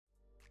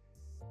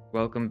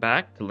Welcome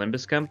back to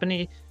Limbus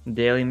Company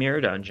Daily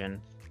Mirror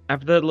Dungeon.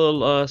 After that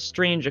little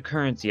strange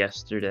occurrence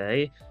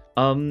yesterday,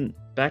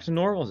 back to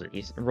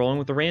normalcy, rolling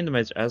with the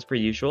randomizer as per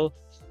usual.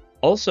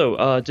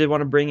 Also, did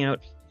want to bring out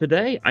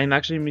today, I'm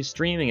actually going to be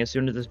streaming as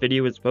soon as this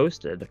video is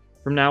posted.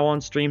 From now on,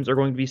 streams are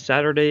going to be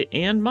Saturday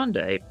and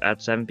Monday at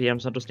 7 p.m.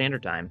 Central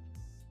Standard Time.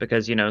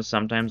 Because, you know,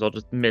 sometimes I'll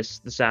just miss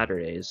the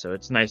Saturdays, so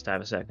it's nice to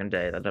have a second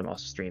day that I'm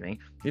also streaming.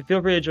 You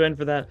feel free to join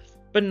for that,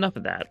 but enough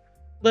of that.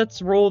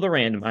 Let's roll the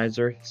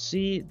randomizer,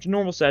 see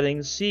normal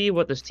settings, see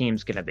what this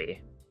team's gonna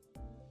be.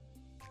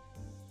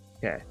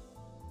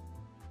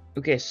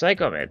 Okay,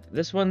 Psychomid.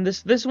 This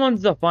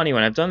one's a funny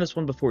one. I've done this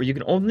one before. You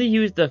can only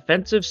use the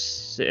offensive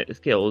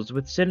skills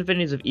with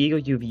Symphonies of Ego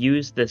you've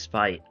used this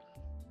fight.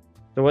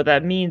 So what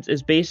that means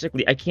is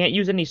basically I can't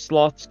use any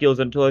sloth skills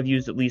until I've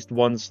used at least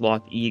one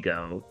sloth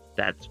ego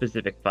that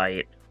specific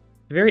fight.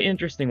 Very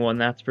interesting one,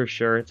 that's for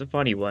sure. It's a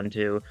funny one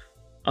too.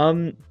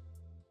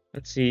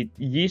 Let's see,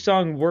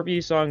 Yisong,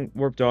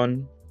 Warped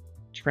On,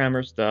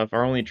 Tremor stuff,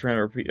 our only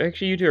Tremor,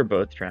 actually you two are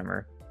both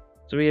Tremor.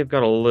 So we have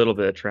got a little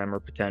bit of Tremor,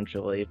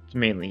 potentially. It's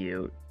mainly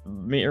you,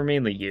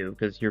 mainly you,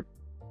 because you're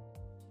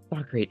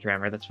not great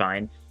Tremor, that's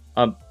fine.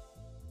 Yeah,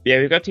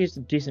 we've got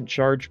decent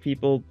charge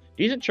people,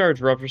 decent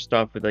charge rupture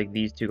stuff with like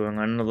these two going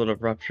on, and a little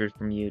ruptures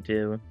from you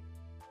too.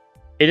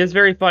 It is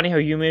very funny how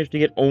you managed to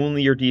get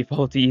only your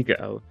default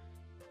ego.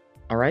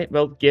 Alright,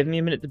 well, give me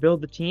a minute to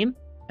build the team,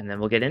 and then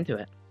we'll get into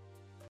it.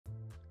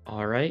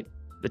 Alright,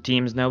 the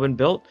team's now been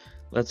built.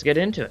 Let's get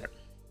into it.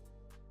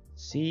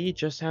 See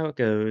just how it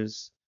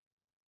goes.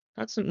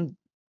 Got some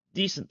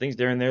decent things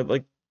there and there.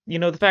 Like, you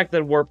know, the fact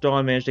that Warped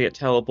On managed to get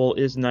Teleport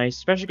is nice,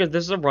 especially because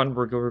this is a run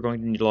where we're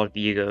going to need a lot of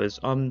egos.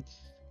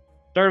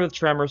 Started with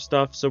Tremor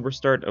stuff, so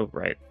oh,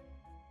 right.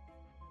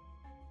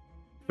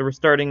 So we're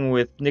starting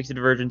with Nixie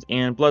Divergence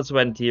and Blood,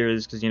 Sweat, and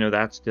Tears, because, you know,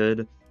 that's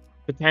good.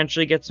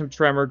 Potentially get some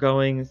Tremor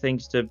going,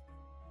 thanks to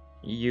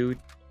you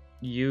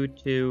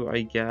two,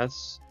 I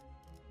guess.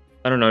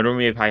 I don't know, I don't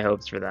really have high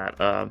hopes for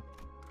that.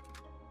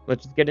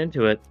 Let's just get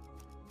into it.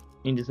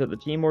 Need to set the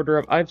team order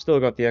up. I've still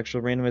got the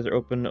actual randomizer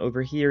open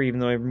over here, even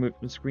though I removed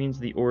the screens.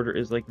 The order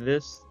is like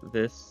this.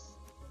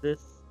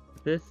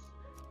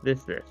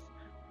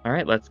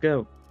 Alright, let's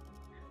go.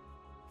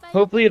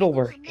 Hopefully it'll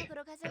work.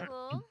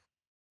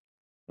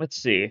 Let's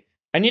see.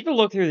 I need to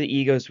look through the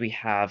egos we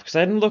have, because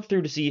I didn't look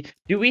through to see,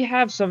 do we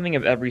have something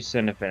of every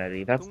sin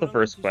affinity? That's the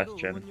first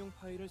question.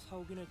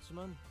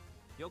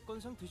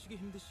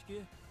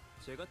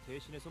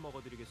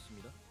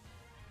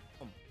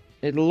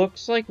 It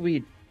looks like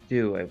we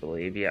do, I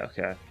believe. Yeah,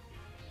 okay.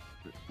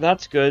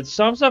 That's good.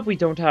 Some stuff we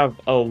don't have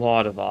a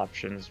lot of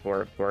options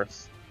for, of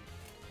course.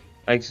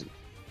 Like,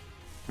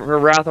 for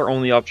Wrath, our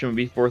only option would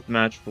be 4th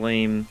Match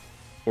Flame,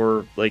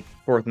 or, like,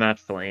 4th Match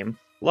Flame.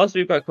 Lust,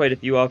 we've got quite a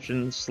few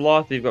options.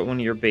 Sloth, we've got one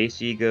of your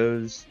base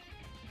egos.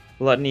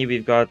 Gluttony,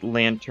 we've got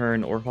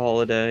Lantern or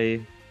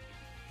Holiday.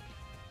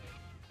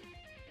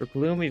 For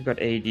Gloom, we've got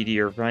ADD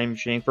or Rhyme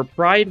Chain. For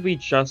Pride, we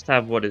just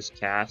have what is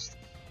cast.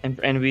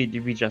 And we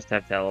just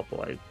have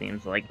Teleport, it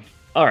seems like.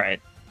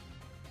 Alright.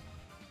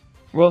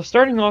 Well,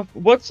 starting off,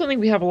 what's something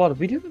we have a lot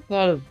of? We do have a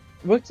lot of...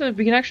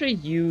 we can actually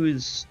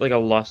use, like, a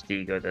Lust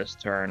Ego this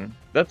turn.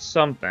 That's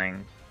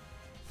something.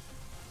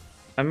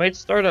 I might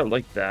start out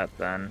like that,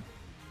 then.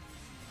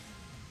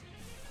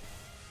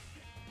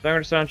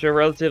 Summer Sancho,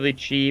 relatively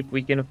cheap,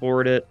 we can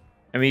afford it.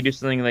 And we do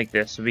something like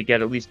this, so we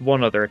get at least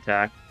one other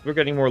attack. We're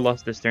getting more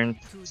Lust this turn.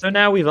 So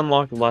now we've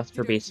unlocked Lust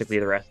for basically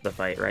the rest of the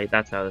fight, right?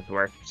 That's how this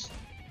works.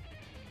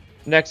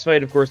 Next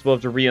fight, of course, we'll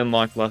have to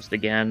re-unlock Lust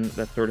again,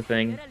 that sort of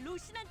thing.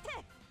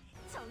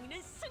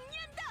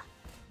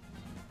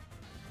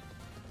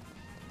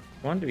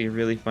 I want it to be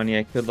really funny,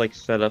 I could, like,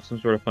 set up some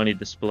sort of funny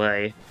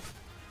display.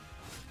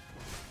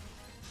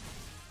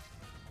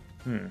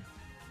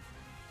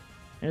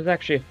 It's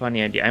actually a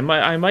funny idea.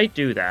 I might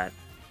do that.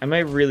 I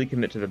might really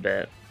commit to the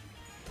bit.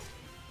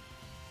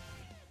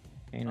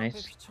 Okay,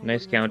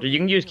 nice counter. You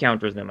can use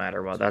counters no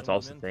matter what, that's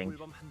also the thing.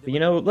 But, you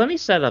know, let me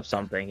set up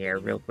something here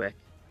real quick.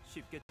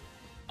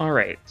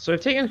 Alright, so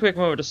I've taken a quick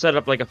moment to set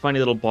up like a funny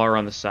little bar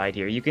on the side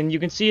here. You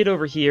can see it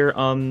over here,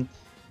 and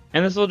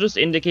this will just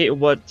indicate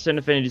what sin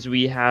affinities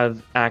we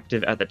have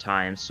active at the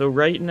time. So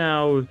right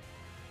now,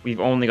 we've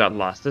only got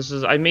Lust.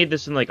 I made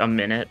this in like a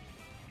minute.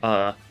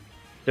 So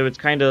it's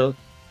kind of,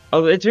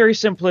 it's very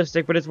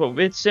simplistic, but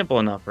it's simple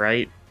enough,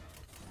 right?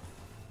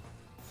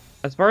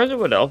 As far as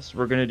what else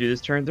we're gonna do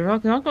this turn, they're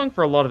not going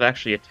for a lot of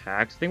actually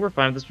attacks. I think we're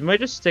fine with this. We might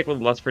just stick with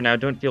Lust for now.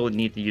 Don't feel the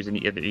need to use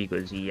any other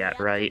egos yet,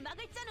 right?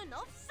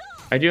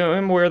 I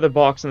am aware the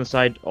box on the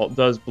side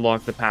does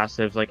block the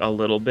passives, like, a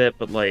little bit,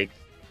 but, like,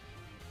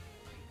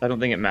 I don't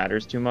think it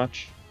matters too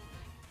much.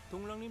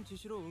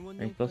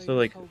 It's also,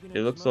 like,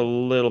 it looks a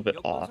little bit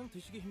off.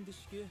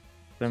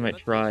 So I might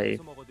try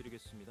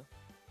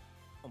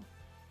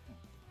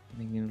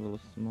making it a little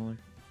smaller.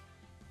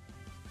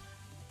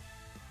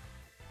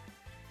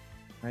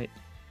 Right?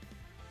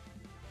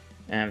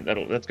 And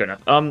that's good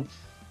enough. But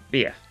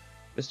yeah.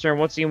 This turn,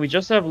 once again, we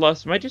just have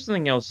Lust. Might do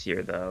something else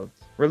here, though.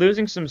 We're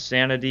losing some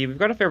sanity. We've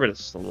got a fair bit of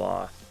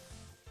sloth.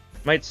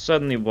 Might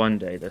suddenly one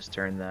day this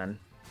turn then.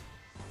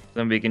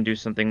 Then we can do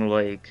something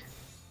like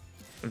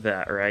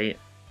that, right?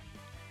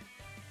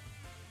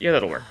 Yeah,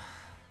 that'll work.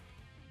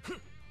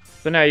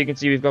 So now you can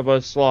see we've got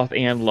both Sloth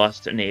and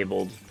Lust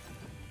enabled.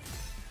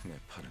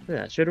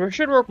 Yeah, should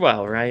work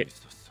well, right?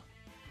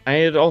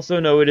 I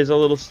also know it is a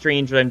little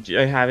strange that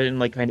I have it in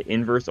like kind of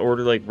inverse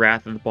order, like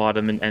Wrath at the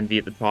bottom and Envy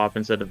at the top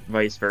instead of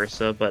vice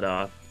versa,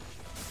 but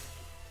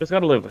just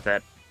gotta live with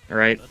it,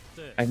 alright?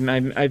 I've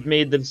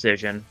made the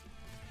decision.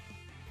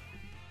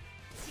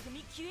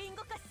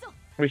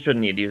 We shouldn't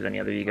need to use any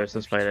other egos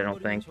this fight, I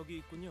don't think.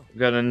 We've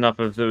got enough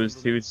of those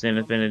two Sin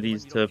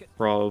Affinities to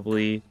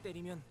probably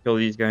kill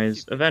these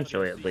guys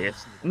eventually, at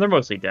least. And they're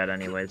mostly dead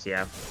anyways,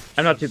 yeah.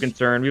 I'm not too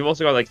concerned. We've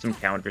also got like some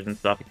counters and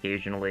stuff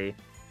occasionally.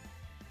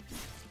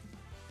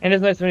 And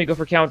it's nice when you go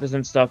for counters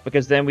and stuff,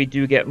 because then we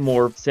do get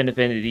more Sin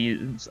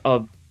Affinities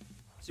of...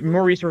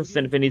 more resource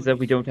Sin Affinities that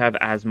we don't have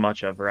as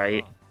much of,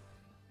 right?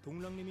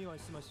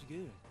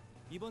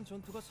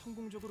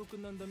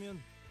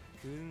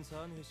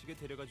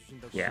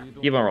 Yeah,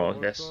 keep on rolling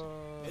with this.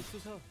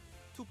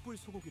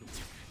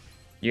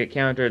 You get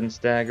countered and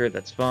staggered,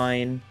 that's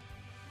fine.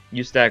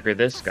 You stagger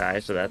this guy,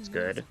 so that's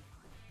good.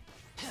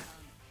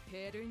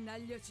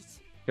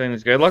 Killing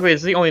this guy. Luckily,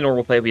 it's the only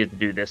normal play we have to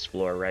do this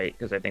floor, right?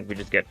 Because I think we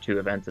just get 2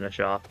 events in a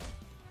shop.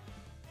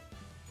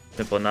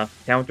 Simple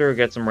enough. Counter,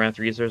 get some Wrath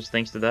resources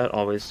thanks to that,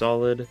 always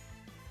solid.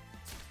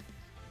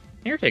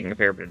 You're taking a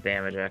fair bit of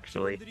damage,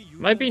 actually.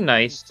 Might be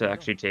nice to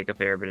actually take a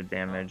fair bit of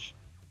damage.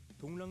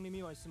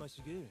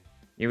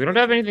 Yeah, we don't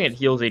have anything that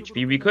heals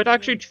HP. We could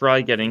actually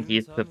try getting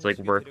Heathcliff's, like,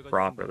 work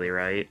properly,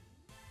 right?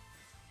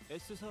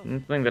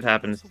 Nothing that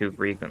happens too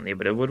frequently,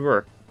 but it would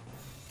work.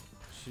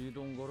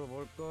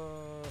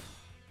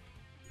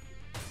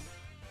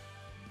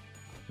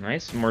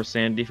 Nice, more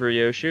Sandy for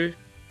Yoshu.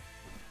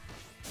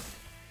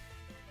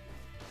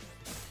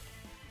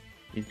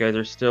 These guys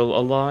are still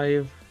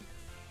alive,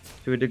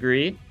 to a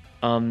degree.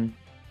 Shouldn't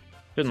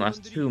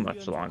last too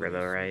much longer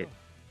though, right?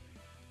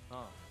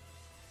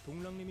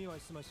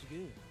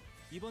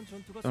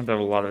 Don't have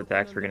a lot of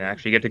attacks we're gonna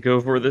actually get to go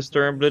for this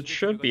turn, but it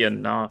should be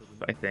enough,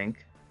 I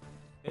think.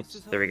 Oops,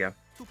 there we go.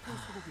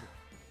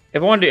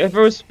 If I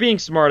was being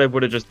smart, I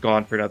would have just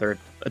gone for another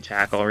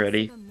attack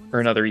already. Or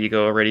another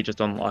ego already,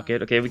 just unlock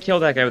it. Okay, we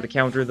killed that guy with the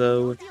counter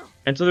though.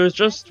 And so there's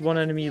just one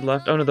enemy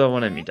left. Oh no, the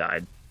one enemy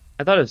died.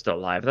 I thought it was still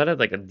alive. I thought it had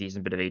like a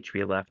decent bit of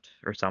HP left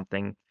or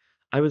something.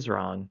 I was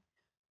wrong.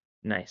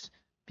 Nice.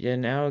 Yeah,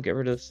 now get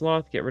rid of the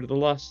Sloth, get rid of the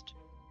Lust.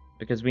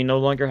 Because we no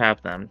longer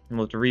have them. And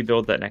we'll have to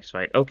rebuild that next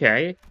fight.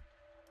 Okay.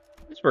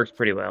 This works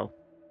pretty well.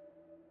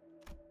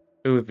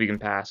 Ooh, if we can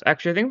pass.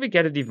 Actually, I think we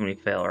get it even when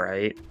we fail,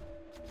 right?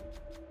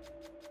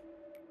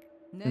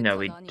 No,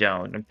 we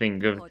don't. I'm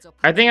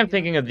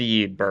thinking of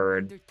the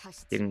bird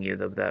giving you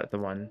the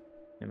one,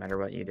 no matter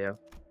what you do.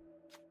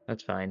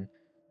 That's fine.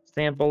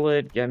 Sample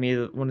it. Get me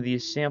one of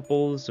these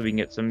samples so we can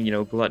get some, you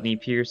know, gluttony,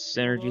 pierce,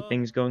 synergy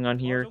things going on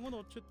here.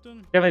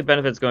 Definitely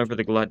benefits going for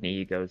the gluttony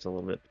egos a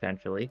little bit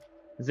potentially.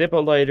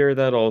 Zippo lighter,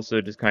 that also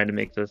just kind of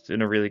makes us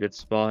in a really good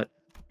spot.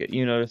 Get,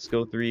 you know,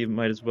 skill 3,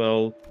 might as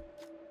well.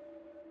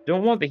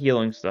 Don't want the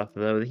healing stuff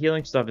though. The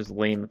healing stuff is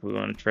lame if we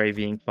want to try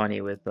being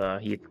funny with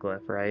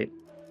Heathcliff, right?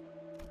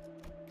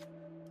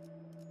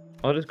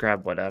 I'll just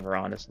grab whatever,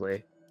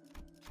 honestly.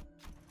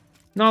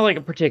 Not like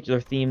a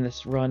particular theme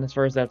this run as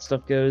far as that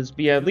stuff goes. But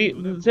yeah, the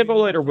Zippo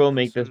Lighter will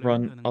make this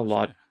run a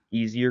lot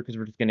easier because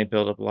we're just going to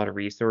build up a lot of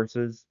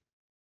resources.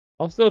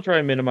 I'll still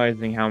try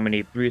minimizing how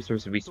many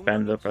resources we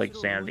spend though for like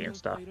sanity and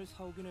stuff.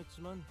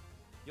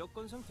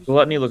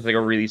 Gluttony looks like a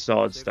really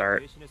solid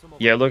start.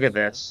 Yeah, look at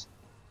this.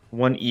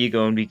 One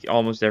ego and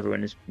almost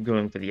everyone is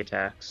going for the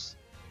attacks.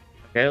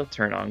 Okay, I'll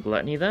turn on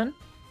Gluttony then.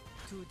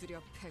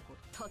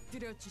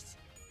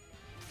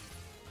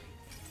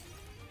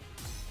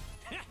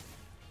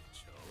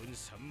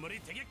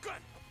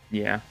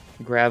 Yeah,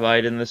 grab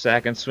Ida in the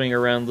sack and swing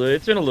around.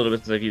 It's been a little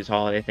bit since I've used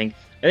Holiday, I think.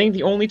 I think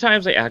the only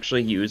times I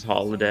actually use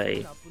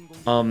Holiday,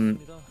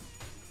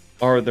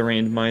 are the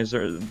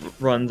randomizer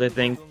runs, I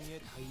think.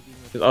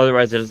 Because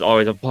otherwise it is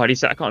always a body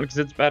sack on because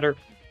it's better.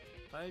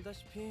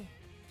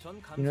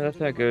 You know, that's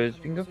how it goes.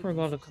 We can go for a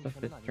lot of stuff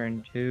this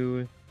turn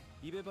too.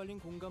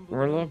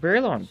 We're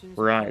very low on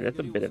Pride. That's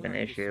a bit of an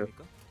issue.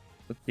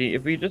 Let's see,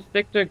 if we just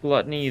stick to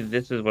Gluttony,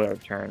 this is what our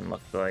turn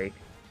looks like.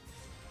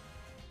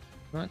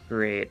 Not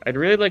great. I'd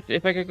really like to,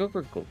 if I could go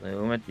for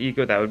Gloom at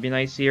Ego, that would be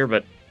nice here,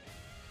 but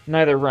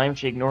neither Rhyme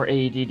Shake nor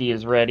ADD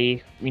is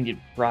ready. We need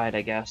Pride,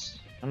 I guess.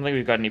 I don't think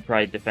we've got any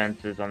Pride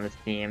defenses on this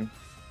team.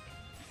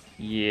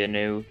 Yeah,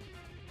 no.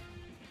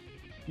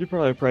 You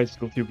probably have Pride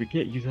Skill too, but we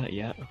can't use that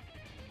yet.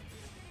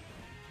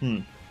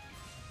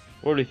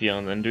 What are we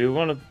feeling then? Do we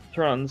want to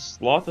turn on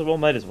Sloth as well?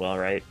 Might as well,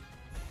 right?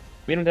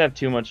 We don't have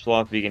too much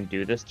Sloth we can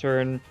do this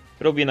turn,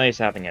 but it'll be nice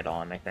having it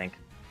on, I think.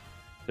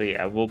 So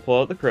yeah, we'll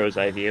pull out the Crow's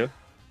Eye View.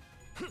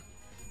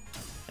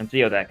 And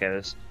see how that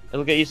goes.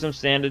 It'll get you some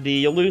sanity.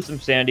 You'll lose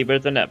some sanity, but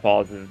it's a net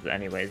positive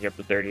anyways. You're up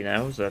to 30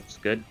 now, so that's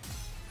good.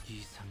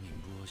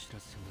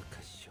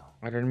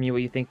 I don't know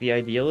what you think the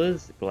ideal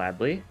is.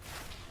 Gladly.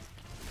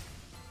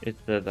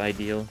 It's the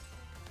ideal.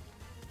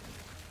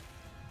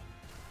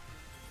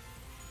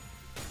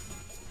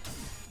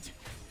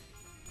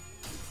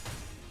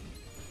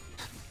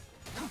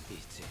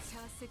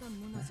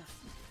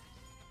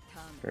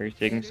 He's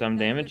taking some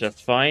damage. That's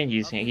fine.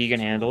 He can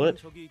handle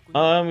it.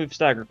 We've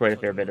staggered quite a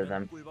fair bit of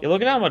them. Yeah,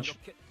 look at how much.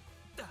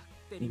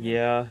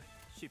 Yeah.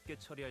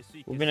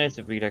 Would be nice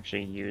if we could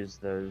actually use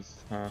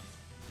those, huh?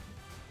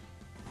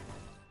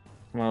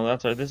 Well,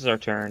 this is our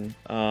turn.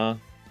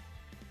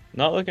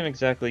 Not looking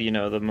exactly, you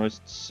know, the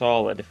most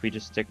solid if we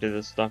just stick to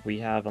the stuff we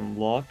have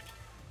unlocked.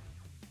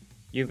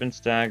 You've been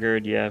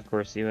staggered, yeah, of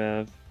course you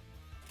have.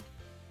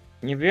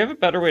 If you have a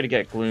better way to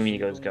get Gloom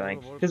Egos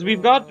going, because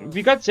we've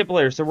got Zip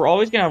players, so we're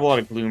always gonna have a lot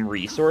of Gloom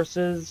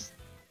resources.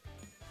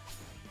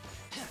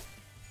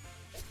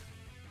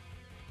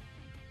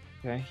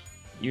 Okay,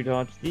 you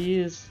dodge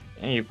these,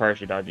 and you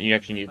partially dodge. You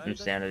actually need some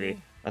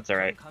sanity. That's all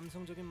right.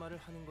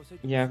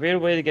 Yeah, if we had a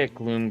way to get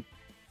Gloom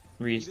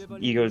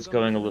Egos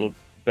going a little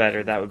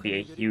better, that would be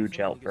a huge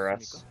help for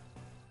us.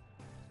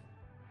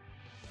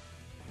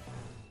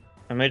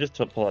 I may just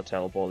pull a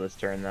teleport this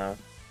turn, though.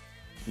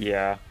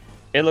 Yeah,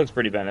 it looks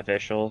pretty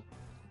beneficial.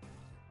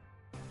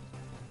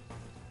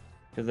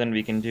 Because then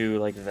we can do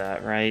like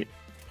that, right?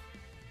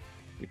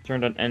 We've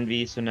turned on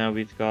Envy, so now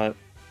we've got...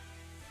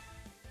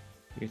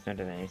 You don't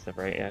have any stuff,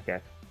 right? Yeah, okay.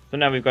 So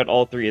now we've got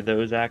all three of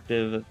those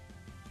active.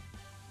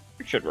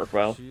 It should work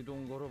well.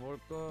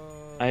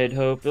 I had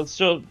hoped.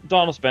 Dawn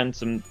will spend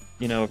some,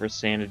 you know, of her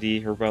sanity,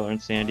 her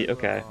Valorant sanity.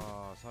 Okay.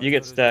 You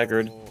get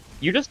staggered.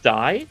 You just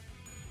die?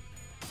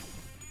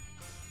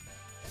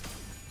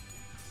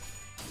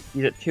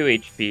 He's at 2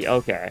 HP.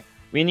 Okay.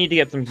 We need to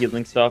get some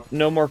healing stuff.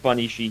 No more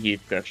funny she-heat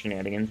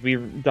shenanigans. We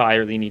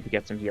direly need to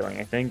get some healing,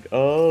 I think.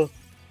 Oh.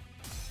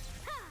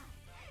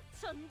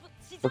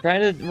 I'm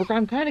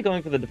kind of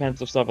going for the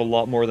defensive stuff a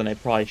lot more than I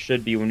probably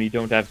should be when we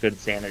don't have good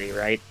sanity,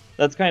 right?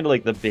 That's kind of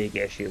like the big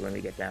issue when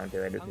we get down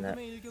to it, isn't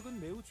it?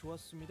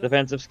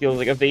 Defensive skills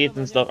like evades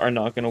and stuff are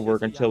not going to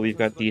work until we've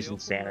got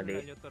decent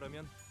sanity.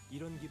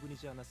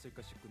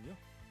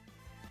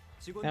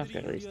 That's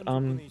good, at least.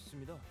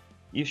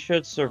 You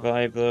should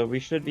survive, though. We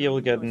should be able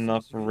to get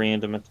enough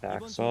random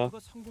attacks off.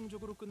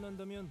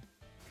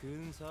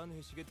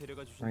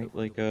 Right,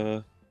 like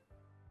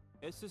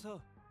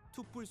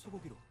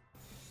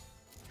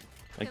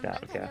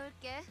that, okay.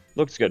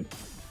 Looks good.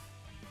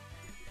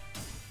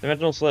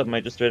 Dimensional Slip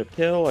might just straight up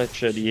kill. It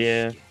should,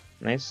 yeah.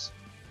 Nice.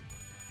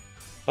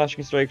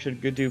 Flashing Strike should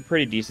do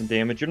pretty decent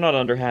damage. You're not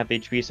under half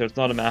HP, so it's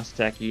not a mass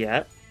attack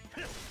yet.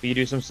 But you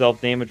do some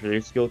self-damage with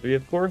your skill 3,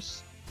 of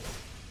course.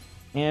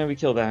 And we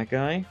kill that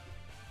guy.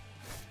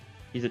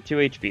 He's at 2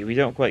 HP. We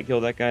don't quite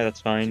kill that guy,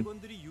 that's fine.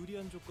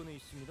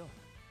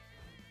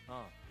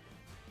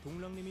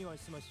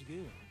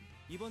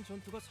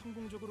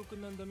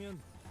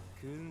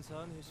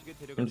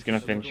 I'm just gonna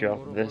finish you off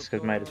with this,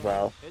 because might as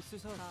well.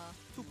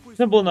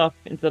 Simple enough,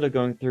 instead of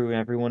going through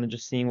everyone and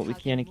just seeing what we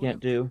can and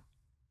can't do.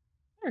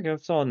 There we go,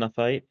 solid enough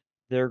fight.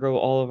 There go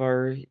all of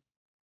our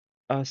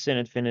Sin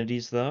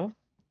Infinities, though.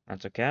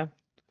 That's okay.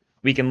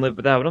 We can live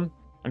without them,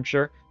 I'm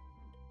sure.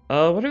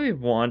 What do we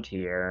want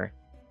here?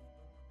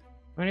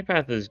 Thorny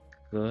Path is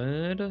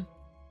good.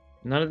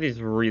 None of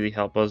these really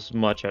help us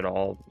much at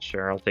all.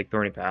 Sure, I'll take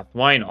Thorny Path.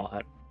 Why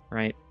not?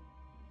 Right?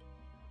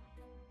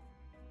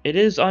 It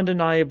is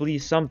undeniably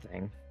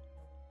something.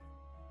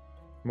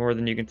 More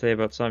than you can say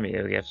about some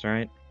EO gifts,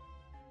 right?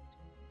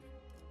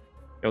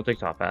 I'll take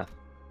Top Path.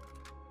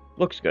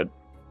 Looks good.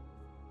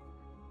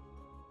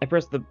 I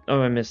pressed the...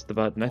 Oh, I missed the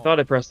button. I thought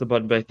I pressed the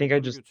button, but I think I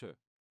just...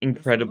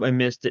 I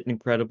missed it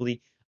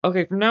incredibly.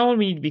 Okay, from now on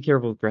we need to be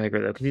careful with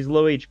Gregor, though, because he's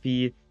low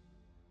HP.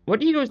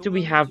 What egos do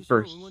we have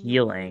for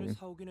healing? This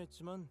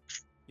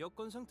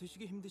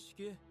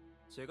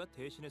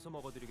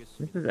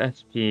is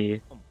SP.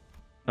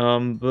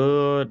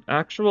 But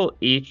actual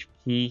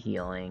HP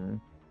healing.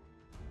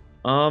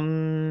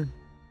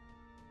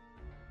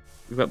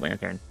 We've got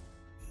Lantern.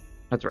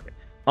 That's right.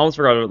 Almost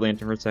forgot about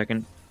Lantern for a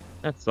second.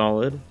 That's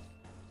solid.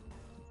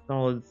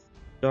 Solid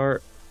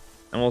start.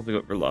 I'm also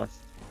go for Lust.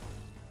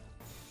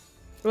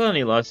 Well,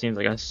 any Lust seems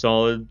like a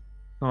solid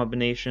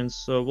combination,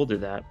 so we'll do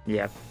that.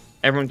 Yeah.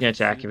 Everyone can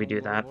attack if we do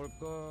that.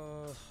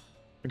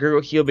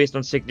 Gregor heal based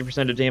on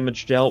 60% of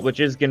damage dealt, which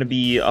is going to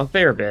be a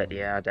fair bit.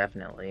 Yeah,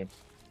 definitely.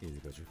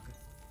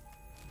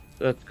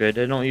 That's good.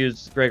 I don't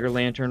use Gregor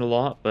Lantern a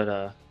lot,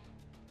 but,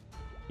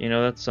 you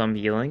know, that's some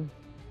healing.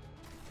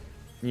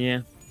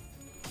 Yeah.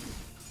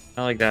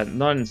 I like that.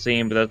 Not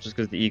insane, but that's just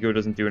because the ego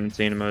doesn't do an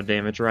insane amount of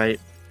damage, right?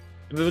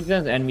 If it was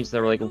against enemies that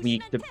were, like,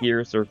 weak to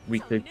Pierce or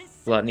weak to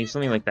Gluttony,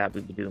 something like that,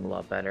 we'd be doing a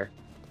lot better.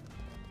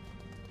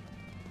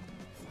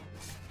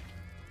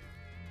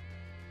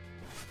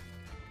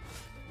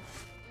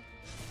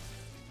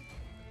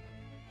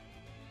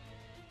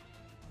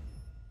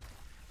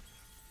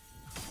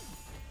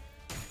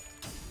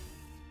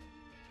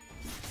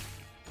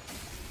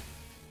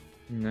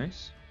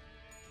 Nice.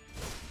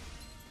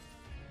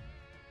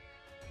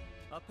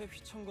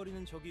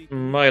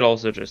 Might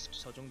also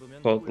just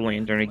pull the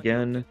Lantern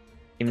again,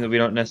 even though we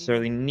don't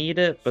necessarily need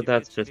it, but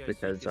that's just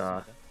because,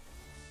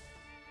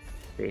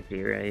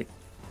 safety, right?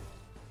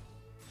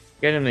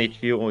 Get him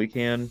HP when we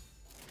can.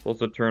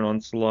 Also turn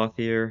on Sloth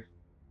here.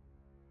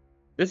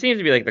 This seems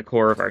to be like the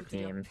core of our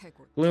team.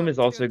 Bloom is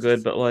also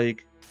good, but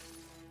like,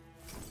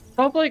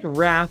 Stuff like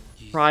Wrath,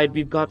 Pride,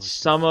 we've got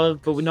some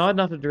of, but not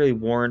enough to really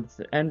warrant.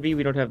 Envy,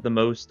 we don't have the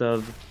most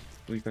of.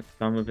 We've got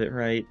some of it,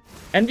 right?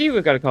 Envy,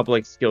 we've got a couple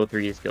like skill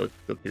 3, skill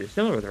 2,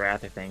 similar with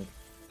Wrath, I think.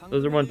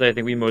 Those are ones that I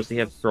think we mostly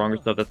have stronger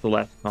stuff that's the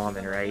less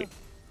common, right?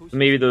 So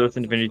maybe those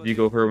infinities you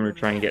go for when we're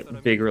trying to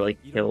get bigger like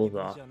kills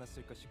off.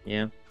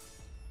 Yeah.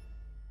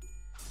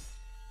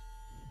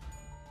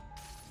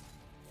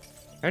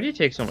 How do you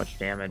take so much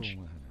damage?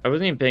 I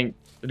wasn't even paying.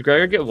 Did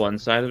Gregor get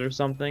one-sided or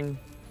something?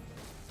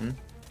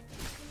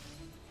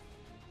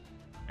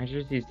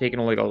 Actually, he's taking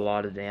like a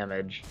lot of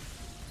damage.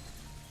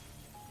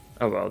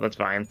 Oh well, that's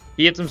fine.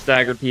 He had some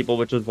staggered people,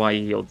 which is why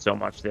he healed so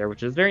much there,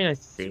 which is very nice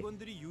to see.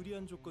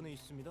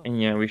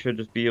 And yeah, we should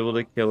just be able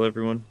to kill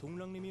everyone.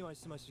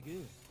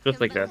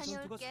 Just like this.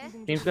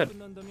 Seems good.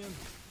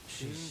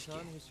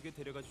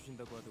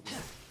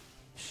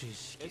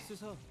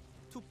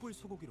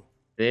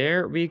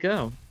 There we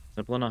go.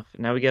 Simple enough.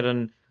 Now we get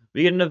an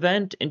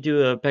event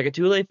into a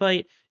Pekatule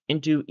fight,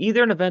 into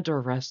either an event or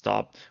a rest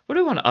stop. What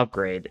do we want to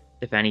upgrade,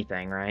 if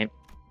anything, right?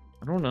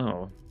 I don't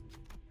know.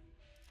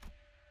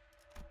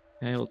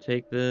 Okay, we'll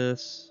take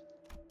this.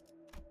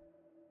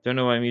 Don't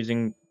know why I'm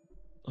using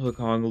Hook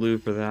Hongaloo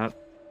for that.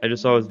 I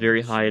just saw it was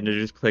very high and I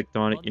just clicked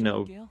on it, you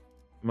know,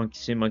 monkey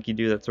see, monkey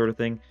do, that sort of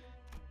thing.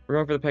 We're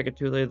going for the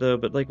Pekatule though,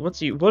 but like,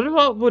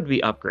 what would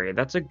we upgrade?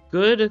 That's a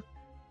good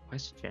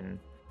question.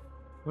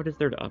 What is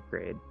there to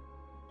upgrade?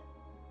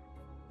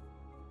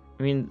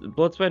 I mean,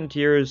 Blood, Sweat, and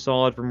Tears is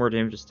solid for more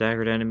damage to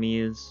staggered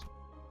enemies.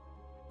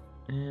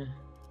 I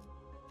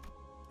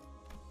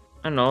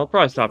don't know, I'll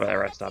probably stop at that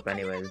rest stop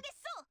anyways.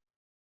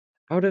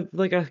 Out of,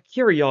 like, a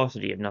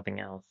curiosity, if nothing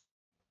else.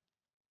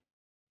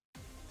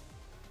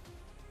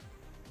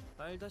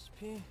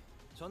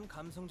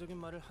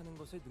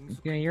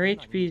 Yeah, your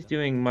HP is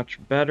doing much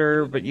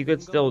better, but you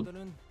could still...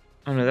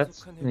 I don't know,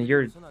 that's...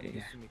 Your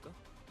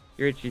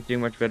HP is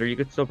doing much better. You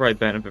could still probably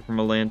benefit from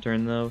a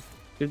lantern, though.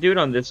 You could do it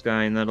on this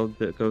guy, and that'll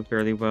go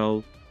fairly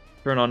well.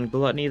 Turn on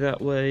Gluttony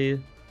that way.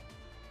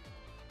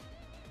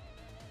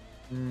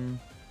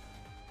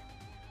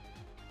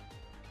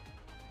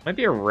 Might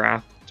be a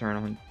Wrath turn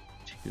on,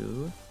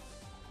 too.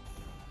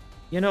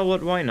 You know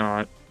what, why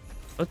not?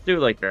 Let's do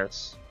it like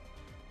this.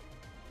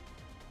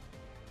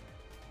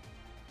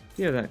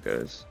 See how that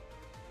goes.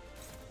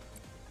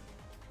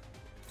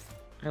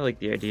 I like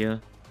the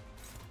idea.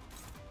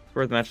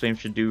 Fourth match flame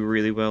should do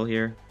really well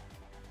here.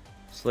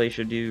 Slay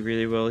should do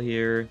really well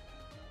here.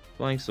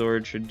 Flying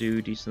Sword should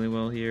do decently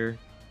well here.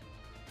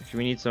 Actually,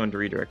 we need someone to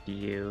redirect to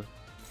you.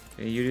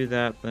 Okay, you do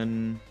that,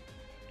 then...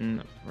 that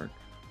doesn't work.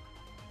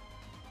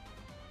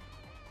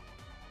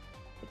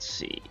 Let's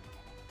see.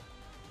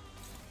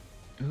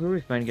 Who are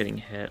we find getting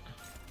hit?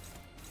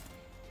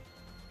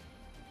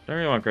 Don't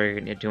really want Gregor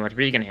getting hit too much,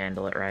 but he can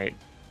handle it, right?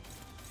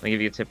 Like if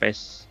he gets hit by...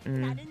 it's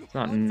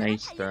not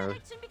nice, though.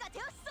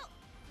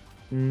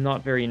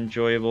 Not very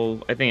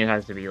enjoyable. I think it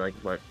has to be, like,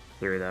 let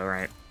through, though,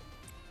 right?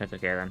 That's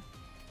okay, then.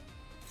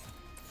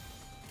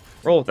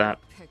 Roll with that.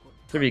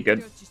 Should be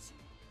good.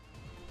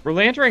 We're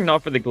lanterning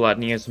not for the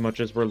gluttony as much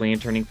as we're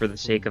lanterning for the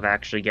sake of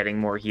actually getting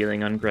more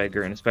healing on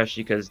Gregor, and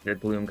especially because the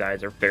Bloom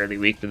guys are fairly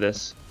weak to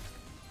this.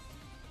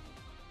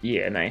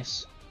 Yeah,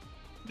 nice.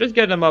 Just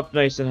get him up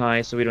nice and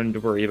high so we don't need to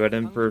worry about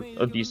him for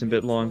a decent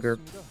bit longer.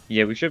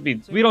 Yeah, we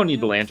don't need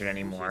the lantern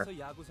anymore.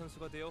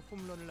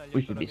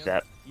 We should be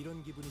set.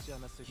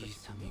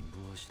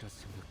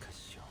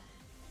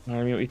 I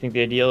mean, what we think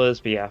the ideal is,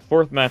 but yeah,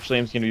 fourth match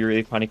flame is going to be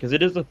really funny because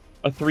it is a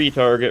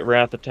 3-target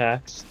Wrath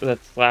attacks,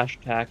 that's slash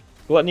attack.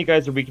 Gluttony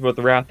guys are weak to both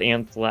the Wrath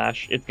and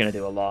slash. It's going to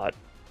do a lot.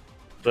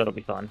 So that'll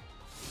be fun.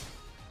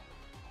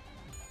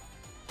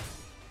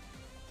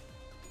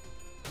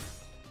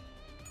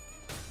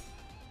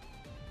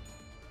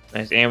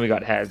 Nice, and we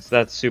got heads.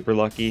 That's super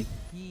lucky.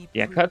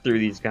 Yeah, cut through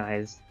these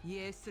guys.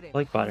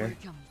 Like butter.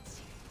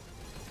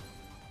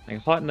 Like a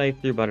hot knife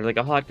through butter. Like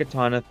a hot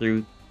katana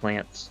through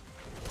plants.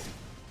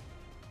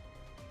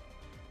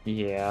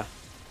 Yeah.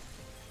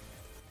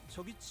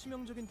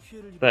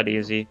 That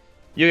easy.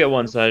 You get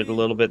one-sided a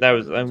little bit. That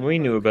was... we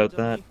knew about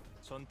that.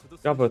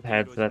 Got both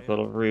heads, so that's a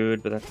little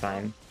rude, but that's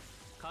fine.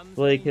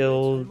 Slay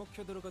kills.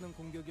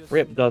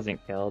 Rip doesn't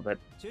kill, but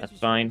that's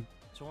fine.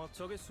 You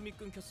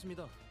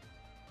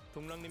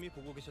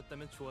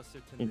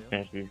can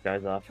finish these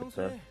guys off with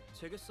the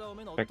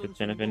expected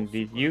sin of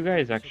infinities. You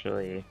guys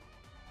actually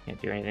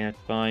can't do anything, that's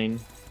fine.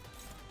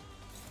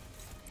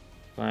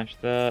 Flash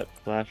that,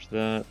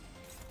 and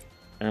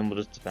then we'll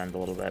just defend a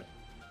little bit.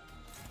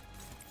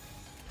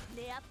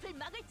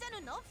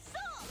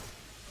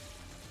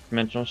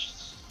 Dimensional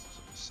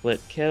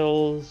slit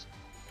kills.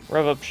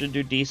 Rev up should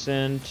do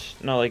decent.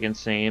 Not like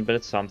insane, but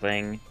it's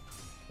something.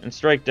 And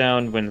strike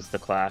down wins the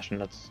clash, and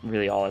that's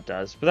really all it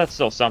does. But that's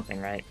still something,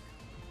 right?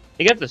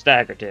 He gets the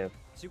stagger too.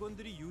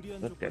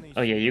 That's good.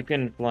 Oh yeah, you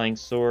can flying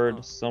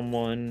sword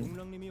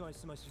someone.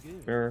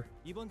 Sure.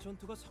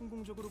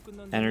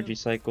 Energy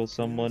cycle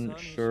someone.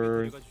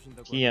 Sure.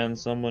 TN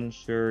someone.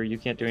 Sure. You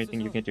can't do anything.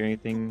 You can't do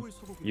anything.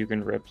 You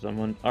can rip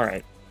someone. All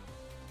right.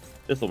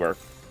 This will work.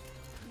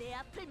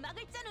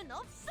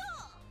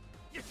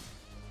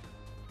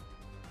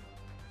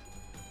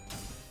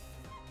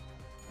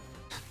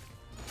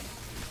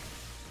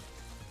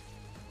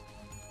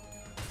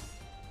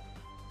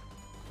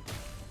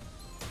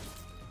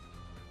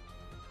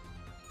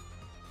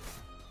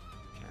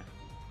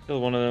 Kill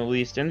one of them at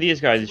least. And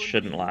these guys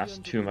shouldn't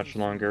last too much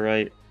longer,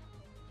 right?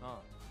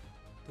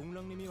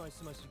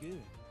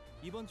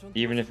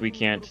 Even if we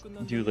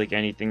can't do, like,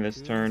 anything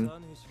this turn.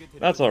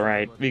 That's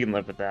alright. We can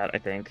live with that, I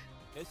think.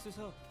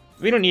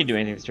 We don't need to do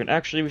anything this turn.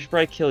 Actually, we should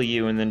probably kill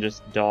you and then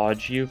just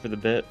dodge you for the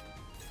bit.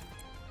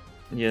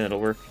 Yeah, that'll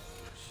work.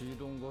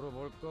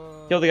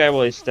 Kill the guy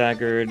while he's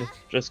staggered,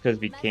 just because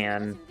we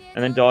can.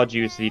 And then dodge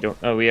you so you don't...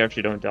 Oh, we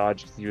actually don't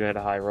dodge because you had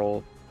a high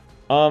roll.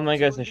 I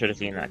guess I should have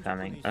seen that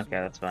coming. Okay,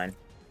 that's fine.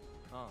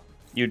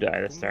 You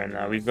die this turn,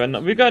 though. We've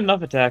got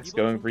enough attacks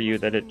going for you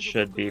that it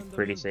should be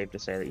pretty safe to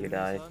say that you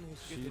die.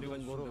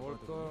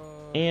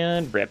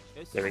 And rip.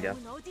 There we go.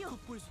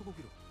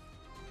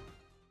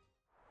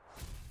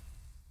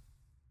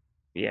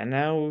 Yeah,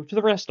 now to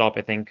the rest stop,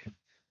 I think. I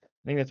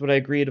think that's what I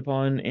agreed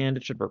upon, and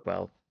it should work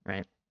well,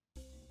 right?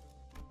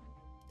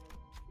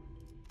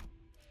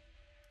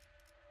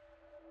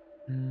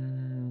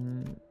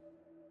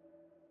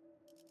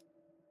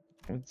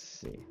 Let's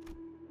see.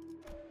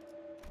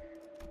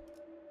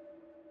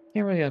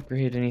 Can't really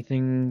upgrade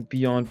anything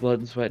beyond Blood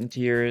and Sweat and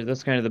Tears.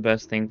 That's kind of the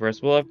best thing for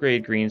us. We'll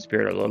upgrade Green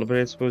Spirit a little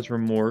bit, I suppose, for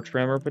more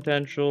Tremor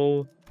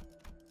potential.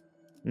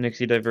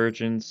 Nixie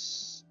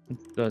Divergence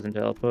doesn't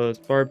help us.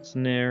 Barbed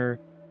Snare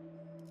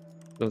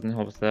doesn't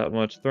help us that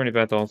much. Thorny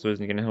Path also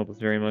isn't going to help us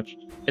very much.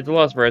 It's a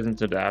loss of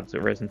Resonance into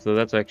Absolute Resonance, so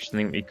that's actually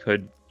something we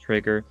could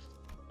trigger.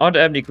 On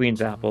to Ebony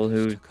Queen's Apple,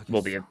 who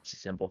will be a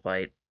simple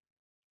fight.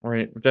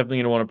 Right, we're definitely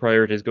going to want to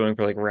prioritize going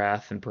for like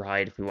Wrath and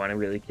Pride if we want to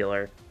really kill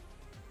her.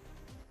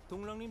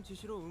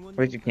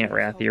 But you can't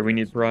Wrath here, we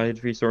need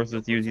Pride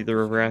resources to use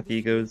either of Wrath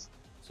Egos.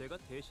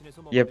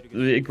 Yep,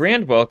 the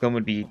Grand Welcome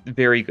would be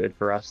very good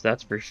for us,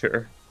 that's for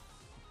sure.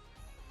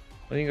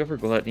 I think go for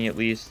Gluttony at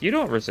least. You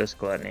don't resist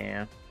Gluttony,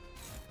 yeah.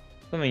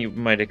 Something you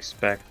might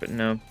expect, but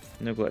no.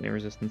 No Gluttony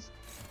resistance.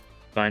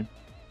 Fine,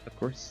 of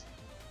course.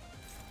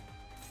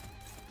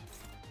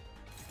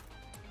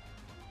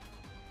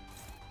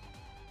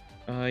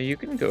 You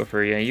can go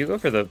for, yeah, you go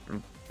for the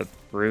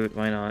Brute,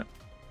 why not?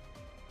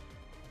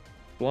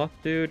 Sloth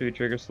dude? Do we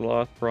trigger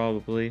Sloth?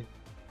 Probably.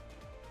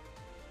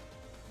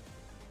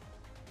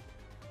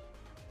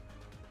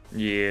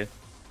 Yeah,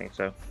 I think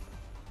so.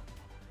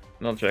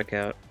 I'll check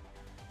out.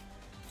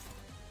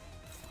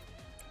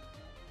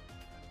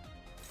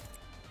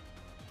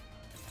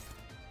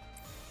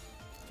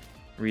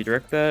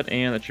 Redirect that,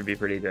 and that should be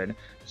pretty good.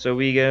 So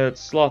we get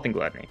Sloth and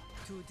Gluttony.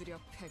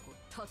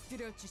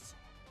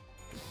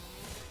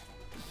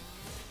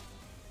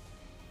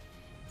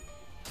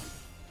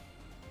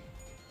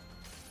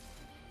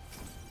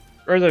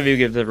 Bird's Eye View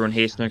gives everyone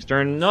haste next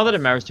turn. Not that it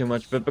matters too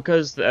much, but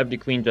because the Ebony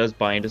Queen does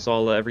bind us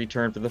all every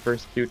turn for the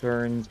first 2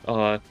 turns,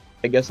 I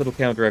guess it'll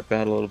counteract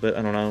that a little bit.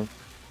 I don't know.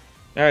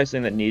 Not really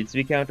saying that needs to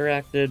be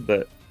counteracted,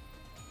 but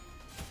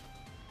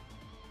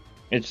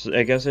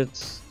I guess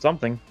it's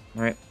something,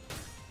 right?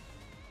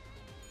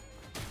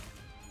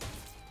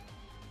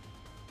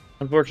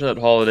 Unfortunate that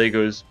Holiday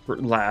goes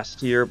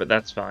last here, but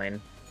that's fine.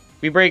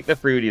 We break the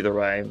fruit either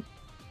way.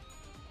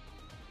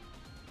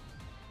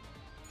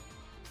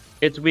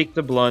 It's weak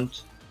to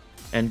Blunt,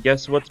 and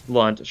guess what's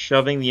Blunt?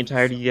 Shoving the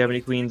entirety of the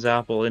Ebony Queen's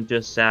Apple into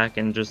a sack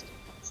and just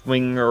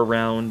swinging her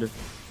around,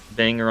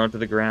 banging her onto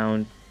the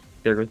ground.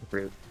 There goes the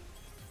fruit.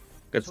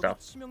 Good stuff.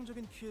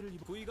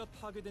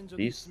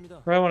 These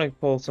probably want to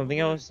pull something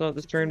else out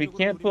this turn. We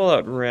can't pull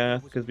out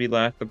Wrath because we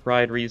lack the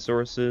Pride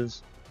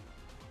resources.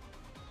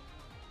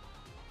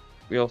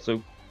 We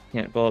also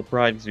can't pull out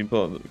Pride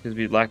because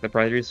we lack the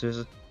Pride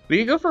resources. We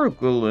could go for a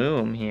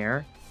Gloom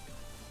here.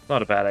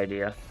 Not a bad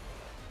idea.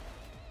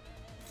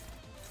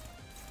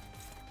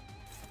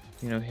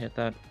 You know, hit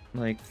that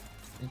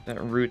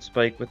root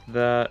spike with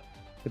that.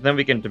 But then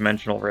we can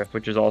Dimensional Rift,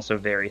 which is also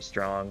very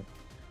strong.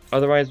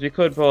 Otherwise, we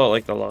could pull out,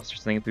 like, the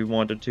Lustrous thing if we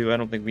wanted to. I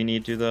don't think we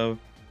need to, though.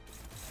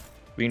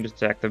 We can just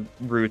attack the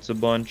roots a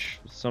bunch,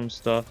 some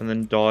stuff, and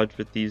then dodge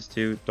with these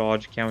two.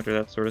 Dodge, counter,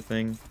 that sort of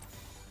thing.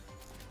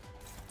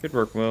 Could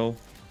work well.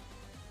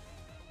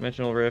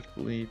 Dimensional Rift,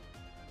 Leap.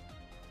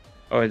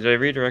 Oh, did I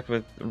redirect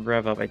with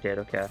Rev Up? I did,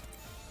 okay.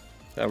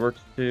 That works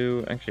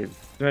too. Actually,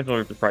 Dimensional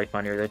Rift is probably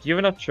funnier there. Do you have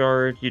enough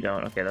charge? You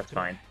don't. Okay, that's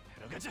fine.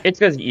 It's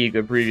because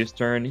Ego previous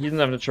turn. He doesn't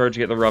have enough charge to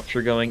get the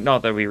Rupture going.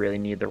 Not that we really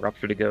need the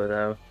Rupture to go,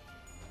 though.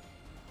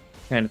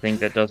 Kind of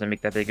think that doesn't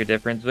make that big a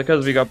difference.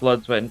 Because we got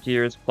Blood, Sweat, and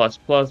Tears plus,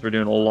 we're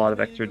doing a lot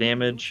of extra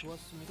damage.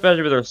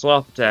 Especially with our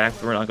Sloth attacks,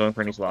 but we're not going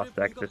for any Sloth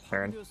attacks this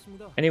turn.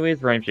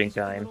 Anyways, Rhyme Shing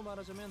time.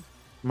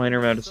 Minor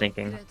amount of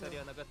sinking.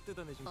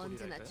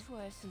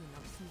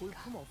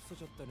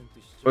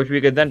 Which we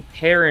could then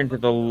pair into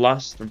the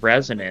Lust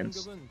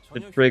Resonance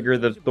to trigger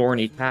the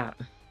Thorny Path.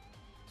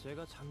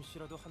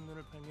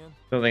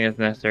 Don't think that's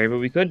necessary, but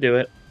we could do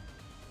it.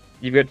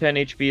 You've got 10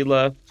 HP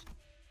left.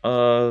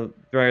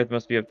 Dryad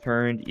must be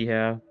upturned,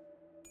 yeah.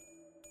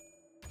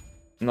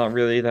 Not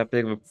really that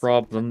big of a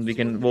problem.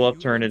 We'll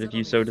upturn it if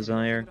you so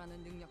desire.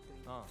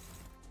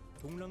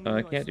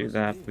 I can't do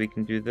that, but we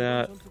can do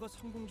that.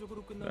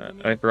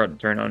 I forgot to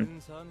turn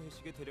on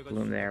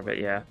Bloom there, but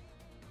yeah.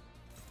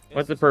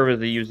 What's the purpose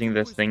of using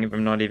this thing if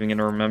I'm not even going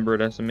to remember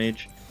it,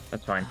 SMH?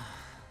 That's fine.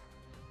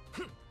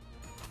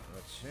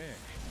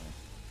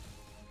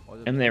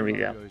 And there we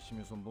go.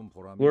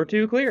 Floor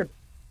 2 cleared.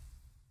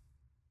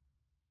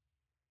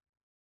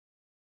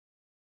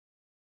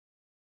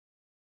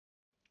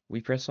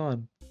 We press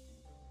on.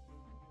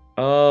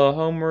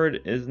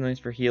 Homeward is nice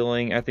for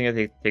healing. I think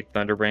I take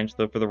Thunder Branch,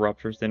 though, for the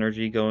Rupture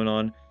synergy going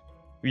on.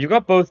 You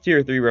got both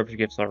tier 3 Rupture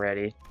gifts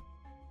already.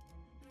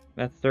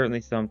 That's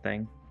certainly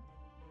something.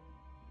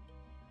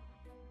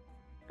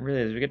 It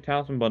really is. If we get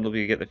Talisman Bundle,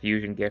 we could get the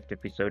Fusion gift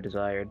if we so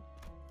desired.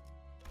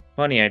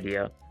 Funny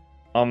idea.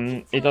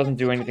 It doesn't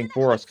do anything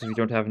for us because we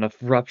don't have enough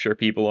Rupture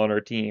people on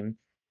our team.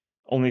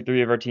 Only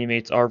 3 of our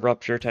teammates are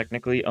Rupture,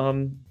 technically.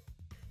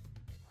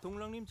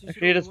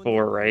 Actually, it is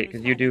 4, right?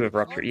 Because you do have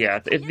Rupture. Yeah,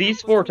 it's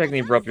these 4 technically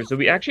have Rupture, so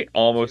we actually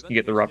almost can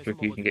get the Rupture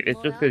Fusion gift. It's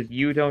just because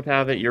you don't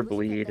have it, your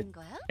Bleed,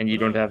 and you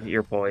don't have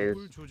your Poise.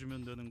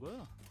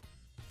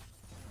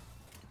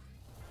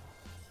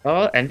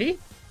 Envy?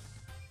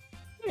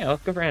 Yeah,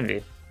 let's go for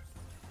Envy.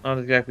 Not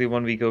exactly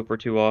one we go for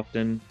too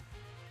often.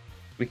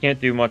 We can't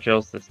do much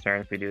else this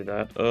turn if we do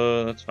that.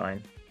 That's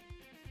fine.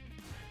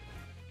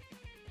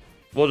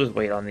 We'll just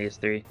wait on these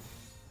 3.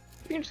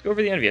 We can just go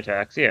for the Envy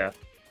attacks, yeah.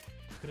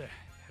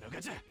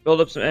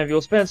 Build up some Envy.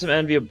 We'll spend some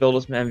Envy, build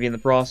up some Envy in the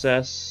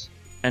process.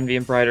 Envy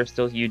and Pride are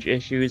still huge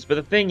issues, but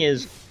the thing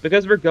is,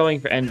 because we're going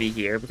for Envy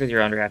here, because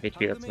you're under half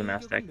HP, that's the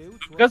mass deck.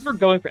 Because we're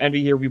going for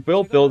Envy here, we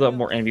will build up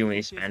more Envy when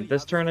we spend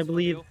this turn, I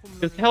believe.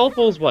 Because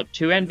Telepul's what,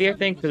 2 Envy, I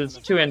think? Because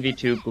it's 2 Envy,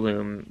 2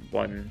 Gloom,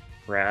 1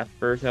 Wrath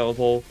for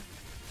Telepul.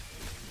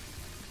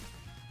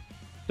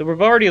 So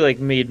we've already, like,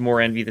 made more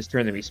Envy this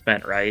turn than we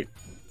spent, right?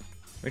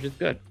 Which is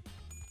good.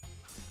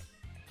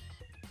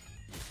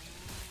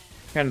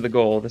 Kind of the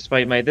goal. This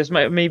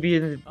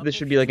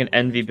should be like an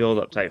Envy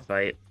build-up type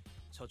fight.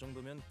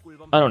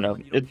 I don't know.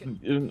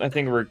 I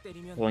think we're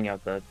pulling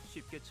out the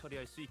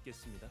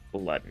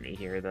Gluttony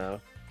here,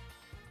 though.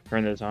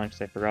 Turn those on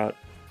because I forgot.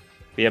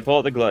 But yeah, pull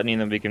out the Gluttony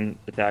and then we can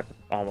attack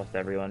almost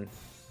everyone.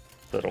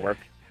 So it'll work.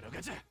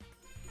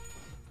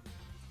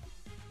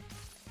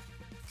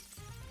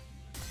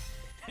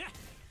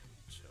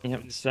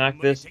 Yep,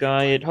 sack this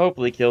guy. It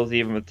hopefully kills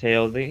even with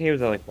tails. He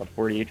was at like, what,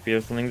 40 HP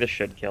or something? This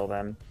should kill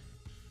them.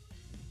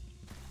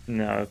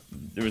 No,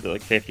 it was at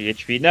like 50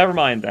 HP. Never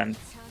mind then.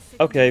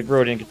 Okay,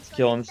 Rodin gets a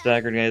kill on the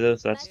staggered guy though,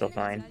 so that's still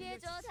fine.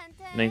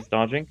 Nice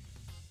dodging.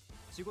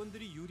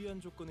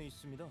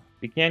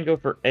 We can go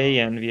for a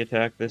Envy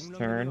attack this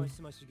turn.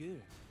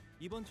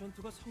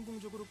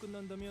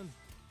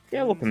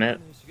 Yeah, we'll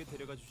commit.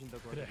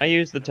 I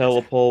use the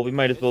Telepul. We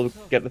might as well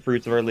get the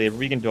fruits of our labor.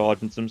 We can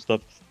dodge and some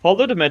stuff.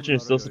 Hollow Dimension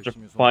is still such a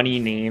funny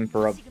name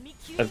for a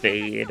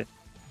evade.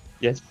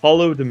 Yes,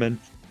 Hollow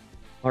Dimension.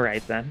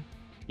 Alright then.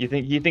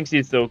 He thinks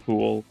he's so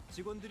cool.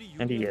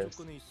 And he is.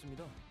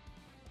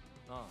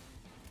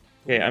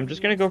 Okay, I'm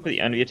just gonna go for the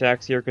Envy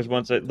attacks here, because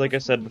like I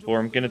said before,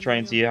 I'm gonna try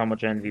and see how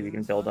much Envy we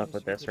can build up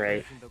with this,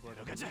 right?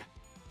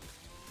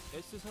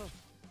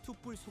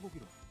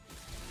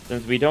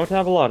 Since we don't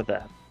have a lot of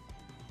that.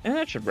 And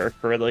that should work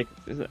for, like,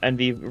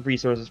 Envy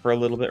resources for a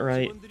little bit,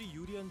 right?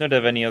 Don't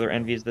have any other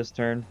Envies this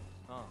turn.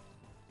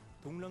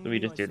 So we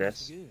just do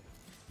this.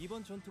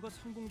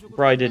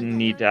 Probably didn't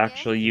need to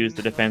actually use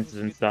the defenses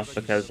and stuff,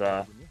 because,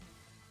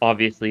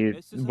 obviously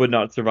would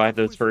not survive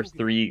those first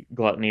 3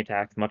 Gluttony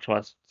attacks, much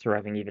less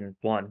surviving even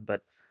 1,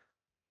 but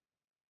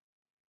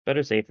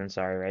better safe than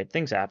sorry, right?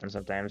 Things happen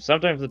sometimes.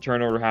 Sometimes the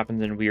turn order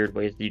happens in weird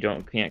ways that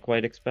you can't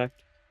quite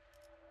expect.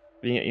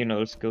 You know,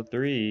 let's go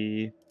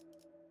 3.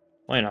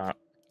 Why not?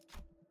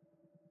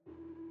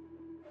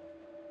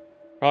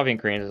 Coffee and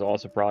Cranes is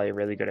also probably a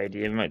really good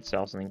idea. We might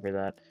sell something for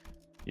that.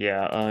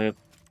 Yeah,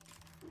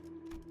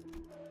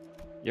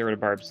 get rid of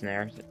Barb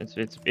Snare.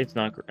 It's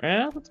not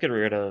great. Let's get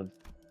rid of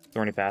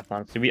Thorny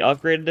Pathon. So we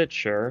upgraded it,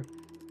 sure.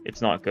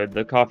 It's not good.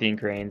 The Coffee and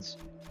Cranes.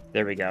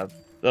 There we go.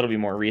 That'll be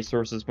more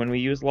resources when we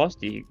use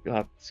Lusty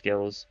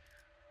skills.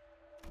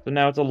 So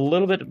now it's a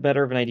little bit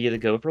better of an idea to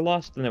go for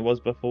Lust than it was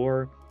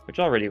before. Which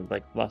already,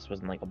 like, Lust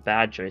wasn't, like, a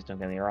bad choice, don't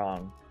get me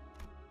wrong.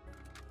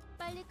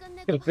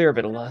 Gonna clear a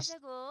bit of Lust.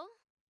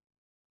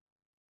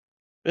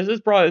 This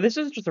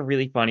is just a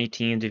really funny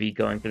team to be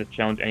going for this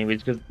challenge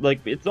anyways, because, like,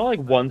 it's not like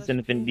one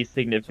Infinity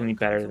significantly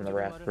better than the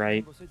rest,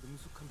 right?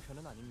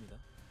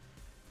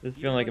 Just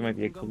feeling like it might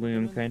be a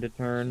Gloom kind of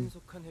turn.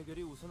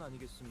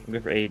 I'll go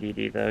for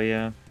ADD though,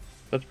 yeah.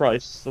 That's probably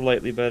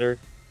slightly better.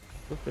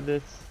 Go for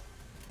this.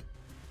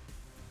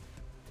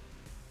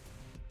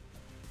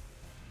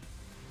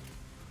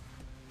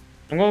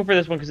 I'm going for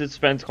this one because it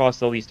spends cost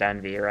the least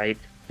Envy, right?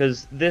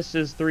 Because this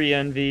is 3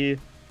 Envy,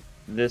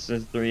 this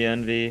is 3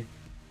 Envy.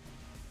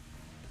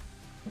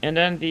 And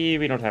Envy,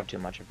 we don't have too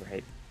much of,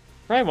 right?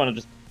 Probably want to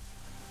just...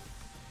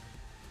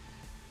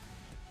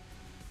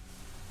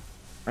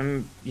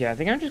 yeah, I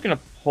think I'm just going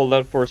to hold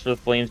out Force for the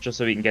Flames just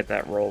so we can get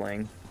that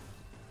rolling.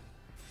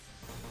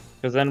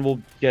 Because then we'll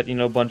get, you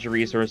know, a bunch of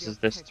resources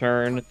this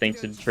turn,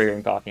 thanks to Betrayer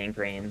and Coffee and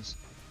Cranes.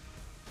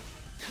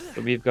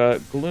 So we've got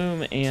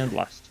Gloom and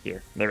Lust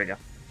here. There we go.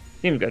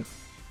 Seems good.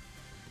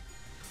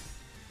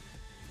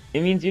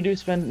 It means you do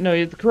spend...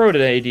 No, the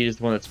Corroded AD is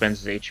the one that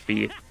spends his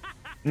HP.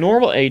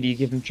 Normal AD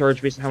give him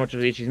charge based on how much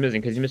of his HP he's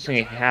missing, because he's missing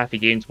a half. He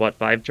gains, what,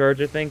 5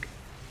 charge, I think?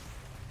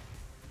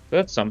 So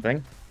that's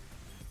something.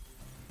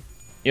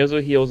 He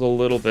also heals a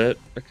little bit,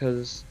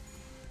 because...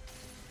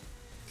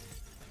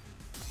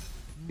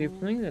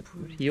 something that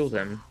healed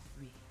him.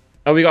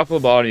 Oh, we got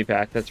phlebotomy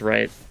pack, that's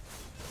right.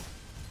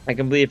 I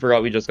completely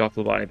forgot we just got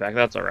phlebotomy pack,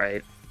 that's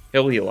alright.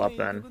 He'll heal up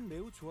then.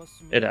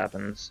 It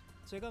happens.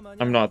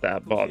 I'm not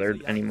that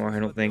bothered anymore, I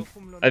don't think.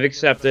 I've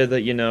accepted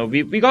that, you know,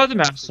 we got the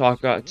mass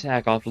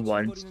attack off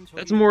once.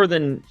 That's more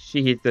than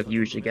Heathcliff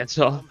usually gets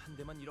off.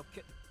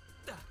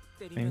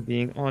 I'm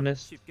being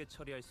honest.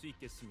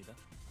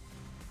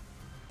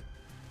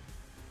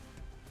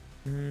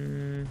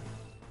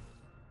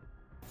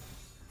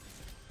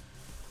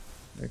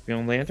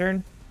 Feeling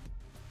Lantern?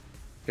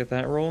 Get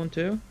that rolling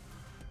too?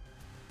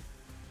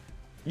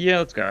 Yeah,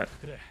 let's go.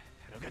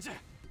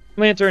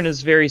 Lantern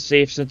is very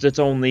safe since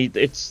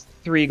it's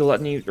 3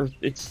 gluttony, or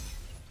it's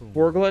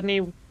 4 gluttony,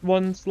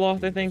 1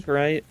 sloth, I think,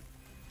 right?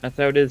 That's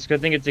how it is. I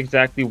think it's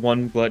exactly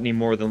 1 gluttony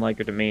more than like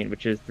a domain,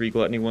 which is 3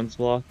 gluttony, 1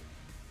 sloth.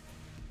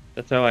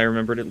 That's how I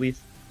remembered at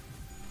least.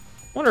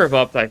 I wonder if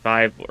up by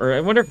 5, or I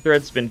wonder if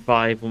thread spin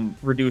 5 will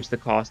reduce the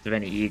cost of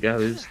any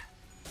egos.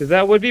 Because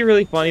that would be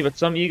really funny, but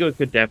some egos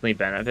could definitely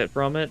benefit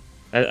from it.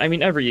 I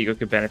mean, every ego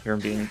could benefit from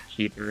being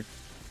cheaper.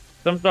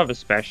 Some stuff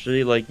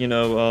especially, like, you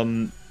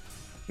know,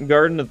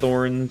 Garden of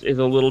Thorns is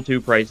a little too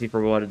pricey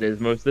for what it is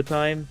most of the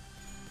time.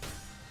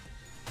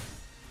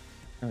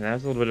 Oh, that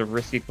was a little bit of a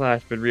risky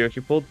clash, but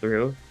Ryoshi pulled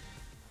through.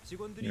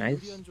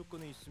 Nice.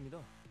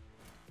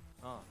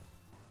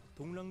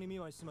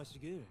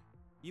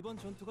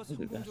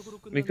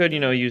 We could, you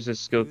know, use this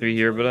skill 3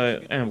 here,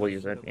 but and we'll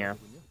use it, yeah.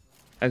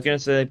 I was gonna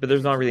say, but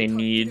there's not really a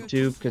need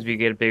to, because we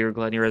get a bigger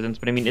gluttony resonance,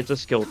 but I mean, it's a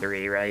skill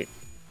 3, right?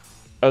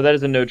 Oh, that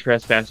is a no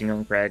trespassing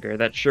on Cragger.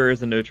 That sure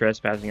is a no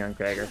trespassing on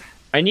Cragger.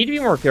 I need to be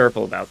more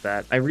careful about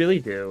that. I really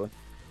do.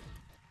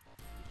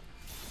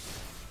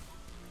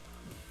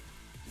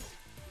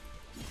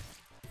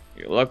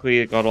 Luckily,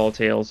 it got all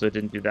tails, so it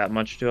didn't do that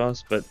much to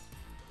us, but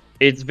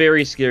it's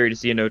very scary to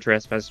see a no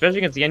trespass, especially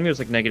against the enemy was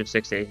like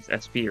 -6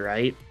 SP,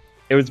 right?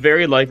 It was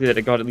very likely that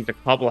it got at least a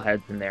couple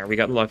heads in there. We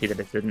got lucky that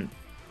it didn't.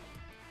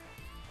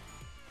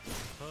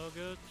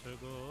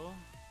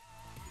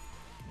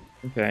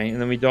 Okay, and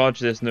then we dodge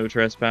this no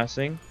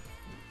trespassing.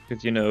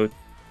 Because, you know,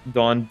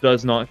 Dawn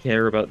does not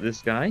care about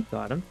this guy.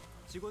 Got him.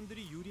 There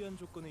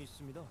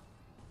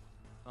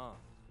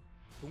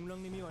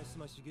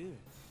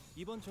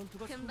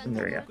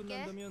we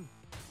go.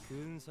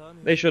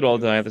 They should all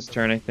die this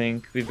turn, I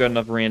think. We've got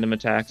enough random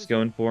attacks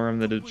going for him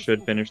that it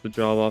should finish the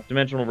job off.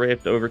 Dimensional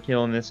Rift,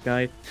 overkill on this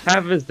guy.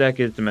 Half of his deck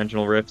is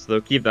Dimensional Rifts,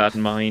 though. Keep that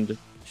in mind.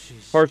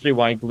 Partially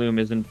why Gloom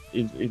is a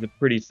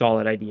pretty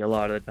solid idea a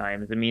lot of the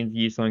times. It means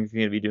Yi-Sung is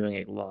going to be doing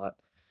a lot.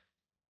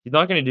 He's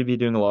not going to be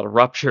doing a lot of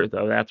Rupture,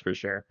 though, that's for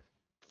sure.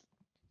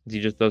 He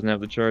just doesn't have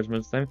the charge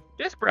most of the time.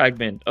 Disc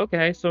Fragment.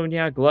 Okay, so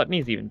yeah,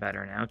 Gluttony's even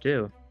better now,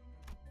 too.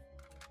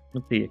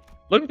 Let's see.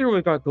 Looking through what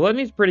we've got,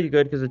 Gluttony's pretty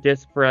good because of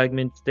Disc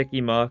Fragment,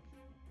 Sticky Muck.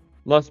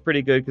 Lust's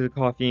pretty good because of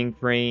Coffee and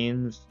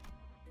Cranes.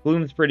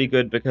 Gloom's pretty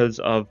good because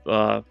of,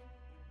 well,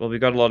 we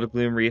got a lot of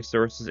Gloom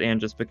resources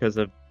and just because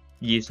of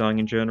Yi-Sung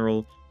in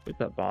general. Where's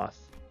that boss?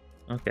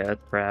 Okay,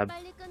 that's Crab.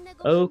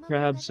 Oh,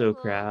 Crab, so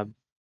Crab.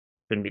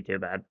 Shouldn't be too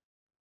bad.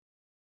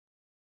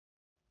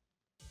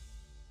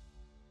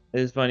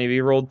 It's funny, we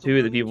rolled 2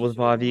 of the people with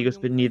Vav Egos,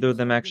 but neither of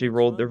them actually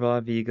rolled their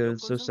Vav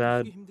Egos. So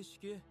sad.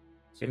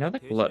 Okay, now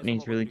that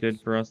Gluttony's really good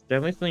for us.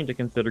 Definitely something to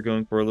consider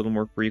going for a little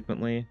more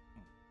frequently.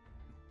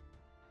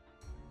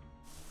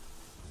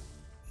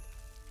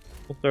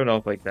 We'll start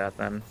off like that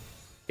then.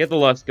 Get the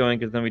Lust going,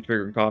 because then we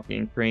trigger Coffee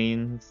and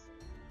Cranes.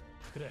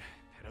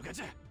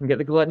 And get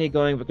the Gluttony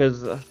going,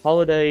 because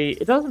Holiday...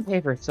 It doesn't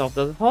pay for itself,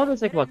 does it?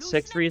 Holiday's like, what,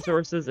 6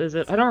 resources, is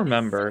it? I don't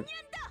remember.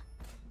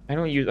 I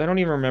don't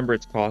even remember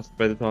its cost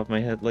by the top of my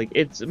head. Like,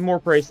 it's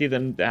more pricey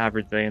than the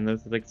average day, and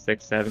those are like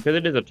 6, 7, because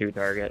it is a 2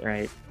 target,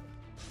 right?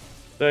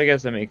 So I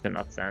guess that makes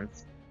enough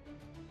sense.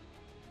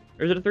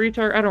 Or is it a 3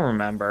 target? I don't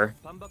remember.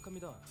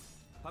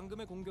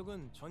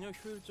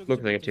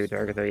 Looks like a 2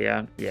 target though,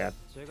 yeah. Yeah.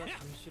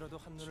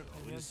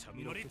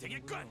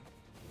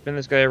 Spin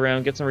this guy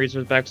around, get some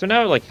resources back. So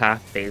now it like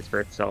half pays for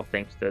itself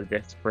thanks to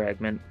this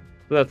fragment.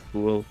 So that's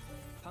cool.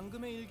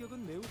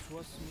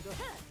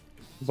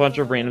 A bunch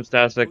of random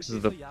stat effects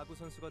is the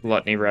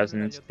Gluttony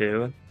Resonance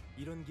too.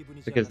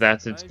 Because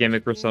that's its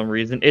gimmick for some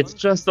reason. It's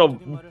just a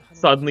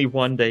suddenly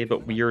one day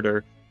but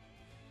weirder.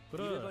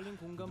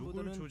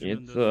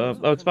 It's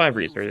oh, it's 5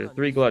 resources.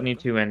 3 Gluttony,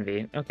 2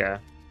 Envy. Okay.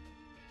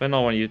 I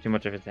don't want to use too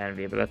much of its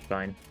Envy, but that's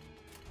fine.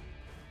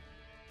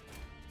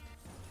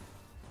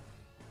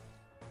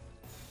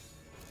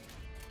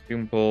 You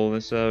can pull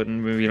this out,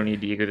 and we don't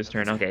need to ego this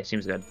turn. Okay,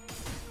 seems good.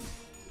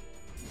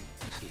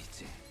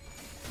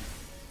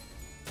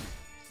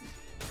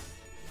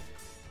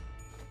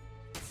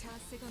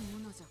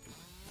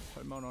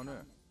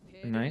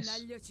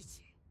 Nice.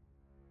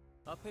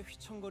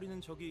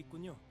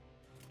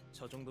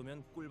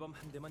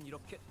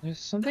 There's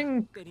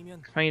something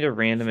kind of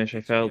randomish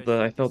I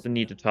felt the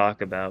need to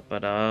talk about,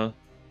 but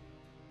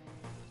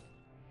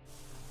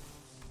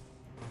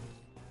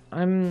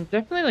I'm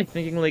definitely, like,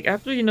 thinking, like,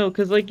 after, you know,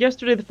 because, like,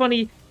 yesterday,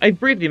 I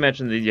briefly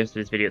mentioned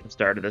yesterday's video at the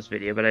start of this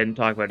video, but I didn't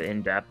talk about it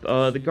in depth.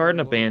 The Garden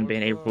of Ban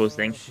April Fool's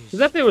thing, because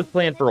that video was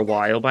planned for a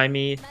while by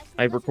me.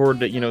 I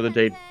recorded it, you know, the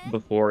day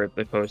before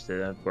I posted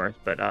it, of course,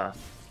 but,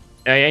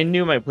 I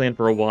knew my plan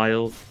for a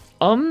while.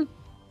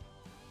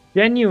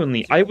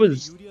 Genuinely, I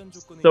was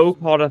so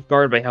caught off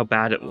guard by how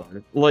bad it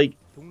was. Like,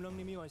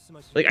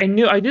 I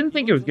didn't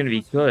think it was gonna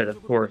be good,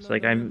 of course,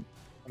 like, I'm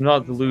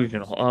not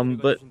delusional,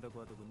 but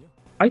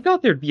I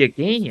thought there'd be a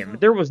game.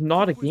 There was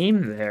not a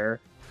game there.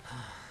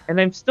 And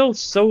I'm still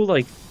so,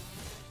 like,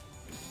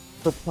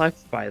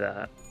 perplexed by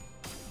that.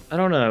 I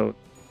don't know.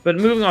 But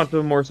moving on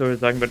to more so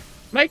what talking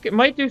about,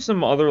 might do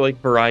some other,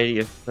 like, variety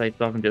of type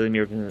stuff in Daily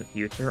Mirrors in the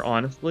future,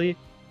 honestly.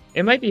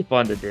 It might be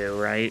fun to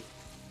do, right?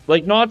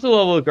 Like, not to the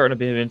level of Garden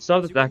of Eden,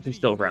 stuff that's actually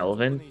still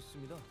relevant.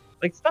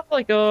 Like, stuff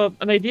like,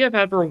 an idea I've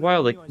had for a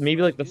while, like,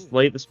 maybe, like, the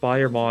Slay the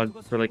Spire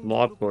mod for, like,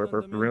 LobCorp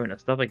or Ruina,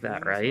 stuff like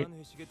that, right?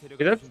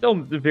 Yeah, that's still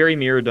very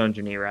Mirror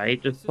Dungeon-y, right?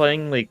 Just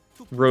playing, like,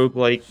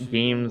 roguelike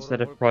games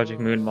that have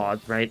Project Moon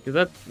mods, right?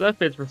 Because that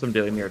fits for some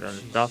Daily Mirror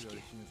Dungeon stuff. I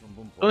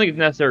don't think it's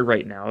necessary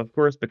right now, of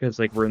course, because,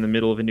 like, we're in the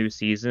middle of a new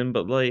season,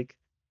 but, like,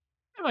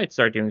 I might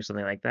start doing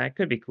something like that.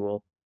 Could be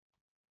cool.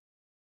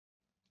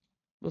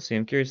 We'll see.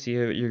 I'm curious to see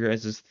your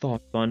guys'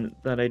 thoughts on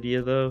that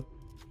idea, though.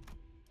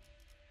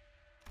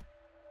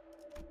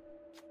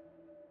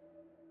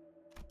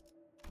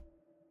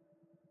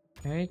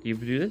 Okay, you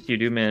do this. You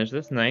do manage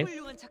this. Nice.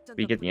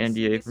 We get the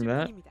NDA from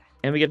that.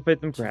 And we get to fight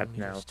some crabs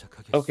now.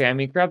 Okay, I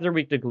mean, crabs are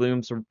weak to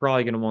gloom, so we're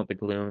probably going to want the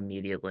gloom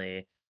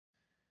immediately.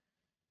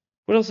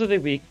 What else are they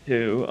weak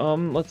to?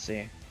 Let's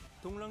see.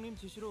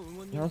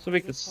 They're also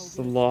weak to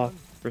sloth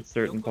for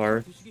certain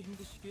parts.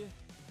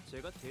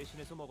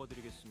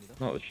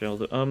 Not the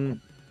shield.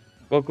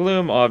 Well,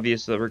 gloom,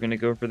 obvious that we're going to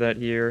go for that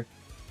here.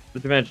 The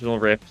dimensional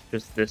rift,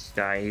 just this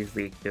guy, he's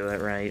weak to it,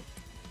 right?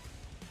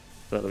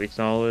 So that'll be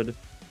solid.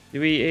 Do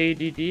we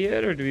ADD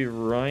it, or do we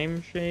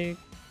Rhyme Shake?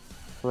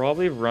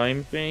 Probably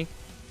Rhyme Shake.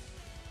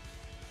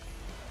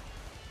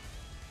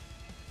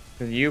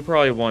 Because you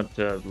probably want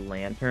to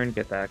Lantern,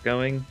 get that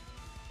going.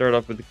 Start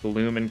off with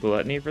Gloom and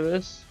Gluttony for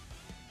this.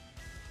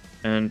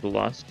 And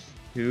Lust,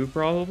 too,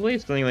 probably.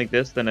 Something like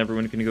this, then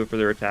everyone can go for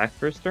their attack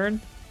first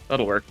turn.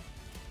 That'll work.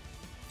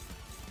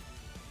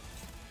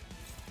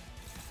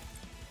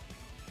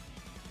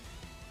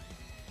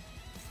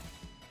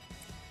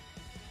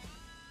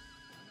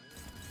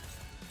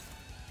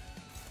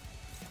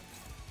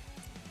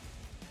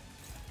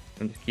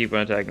 And just keep on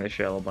attacking the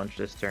shell a bunch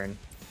this turn.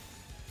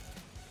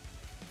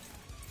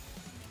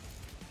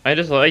 I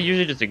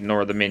usually just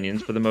ignore the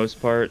minions for the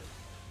most part.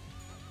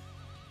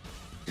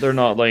 They're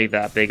not, like,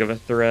 that big of a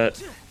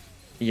threat.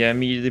 Yeah,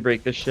 immediately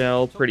break the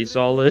shell. Pretty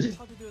solid. A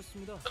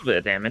little bit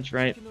of damage,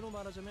 right?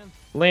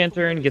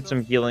 Lantern, get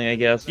some healing, I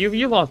guess.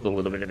 You lost a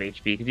little bit of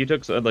HP, because you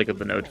took, like,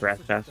 the no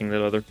trespassing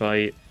that other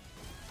fight.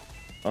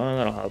 Oh,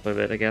 that'll help a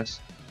bit, I guess.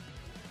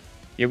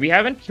 Yeah, we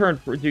haven't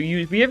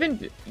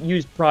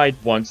used Pride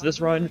once this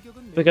run,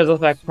 because of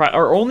the fact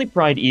our only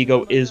Pride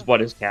ego is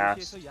what is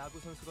cast.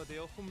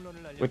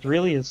 Which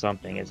really is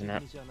something, isn't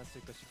it?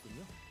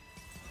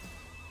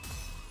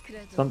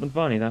 Something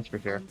funny, that's for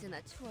sure.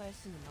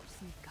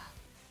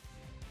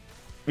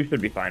 We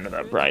should be fine with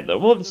that Pride, though.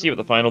 We'll have to see what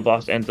the final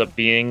boss ends up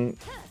being.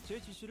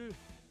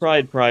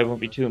 Pride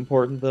won't be too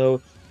important,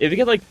 though. If we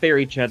get, like,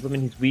 Fairy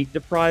Gentleman, he's weak to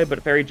Pride,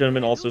 but Fairy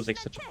Gentleman also is, like,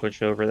 such a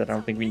pushover that I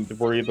don't think we need to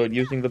worry about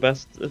using the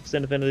best of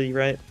Sin Affinity,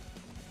 right?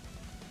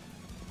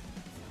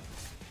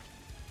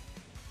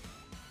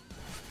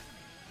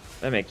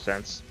 That makes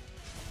sense.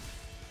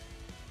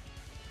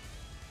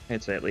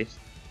 I'd say, at least.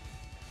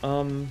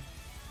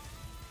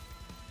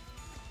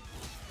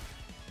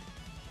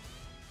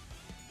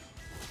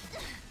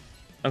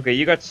 Okay,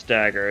 you got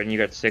Stagger, and you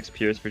got 6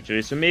 Pierce for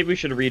Judy, so maybe we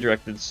should have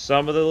redirected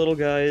some of the little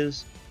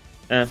guys.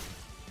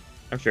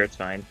 I'm sure it's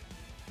fine.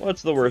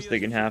 What's the worst that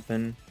can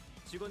happen?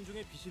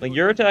 Like,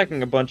 you're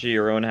attacking a bunch of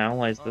your own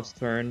allies this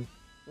turn.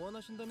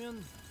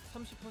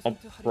 I'll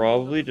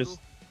probably just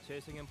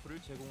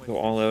go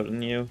all out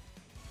on you.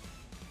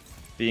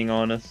 Being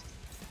honest.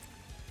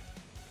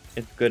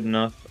 It's good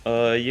enough.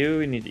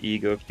 You need to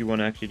ego if you want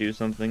to actually do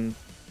something.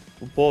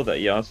 We'll pull that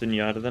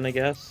Yasunyata then, I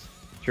guess.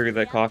 Trigger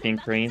that Cocking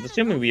Cranes.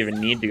 Assuming we even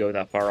need to go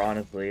that far,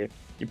 honestly.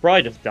 You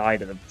probably just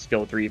died to the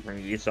skill 3 from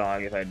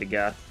Yisong, if I had to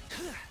guess.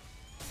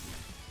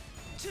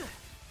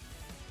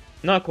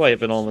 Not quite,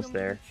 but almost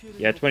there.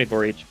 Yeah,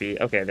 24 HP.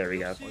 Okay, there we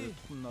go.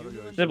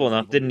 Simple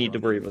enough. Didn't need to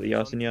worry about the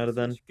Yasunyata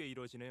then.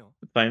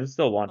 It's fine.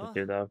 Still wanted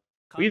to, though.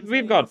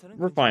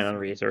 We're fine on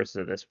resources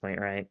at this point,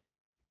 right?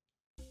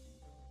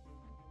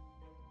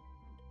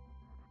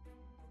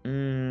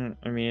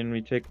 I mean,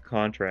 we take a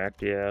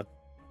contract, yeah.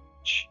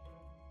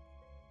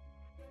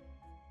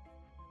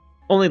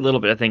 Only a little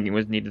bit of thinking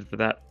was needed for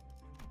that.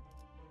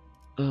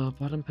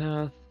 Bottom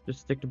path. Just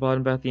stick to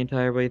bottom path the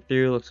entire way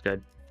through. Looks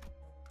good.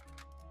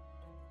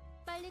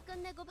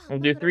 We'll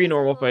do 3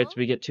 normal fights,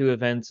 we get 2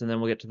 events, and then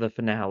we'll get to the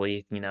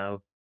finale, you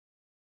know,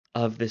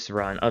 of this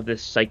run, of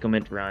this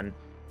Psychomint run.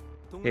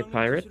 Okay,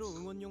 pirates.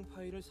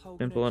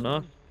 Simple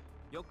enough.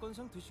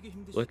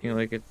 Looking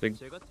like it's a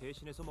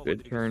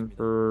good turn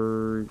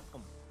for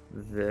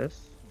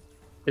this.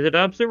 Is it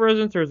absolute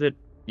resonance or is it?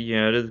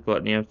 Yeah, it is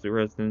gluttony absolute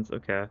resonance.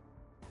 Okay.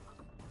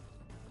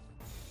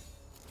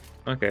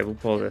 Okay, we'll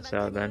pull this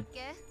out then.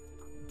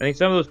 I think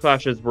some of those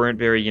clashes weren't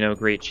very,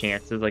 great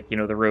chances. Like, the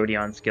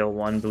Rodion skill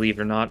 1, believe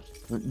it or not.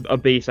 A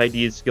base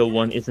ID skill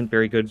 1 isn't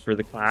very good for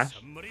the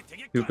clash.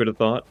 Who could have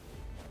thought?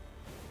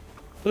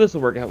 But this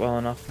will work out well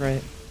enough,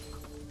 right?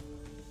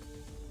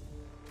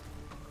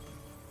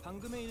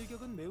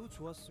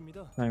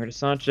 Sangre de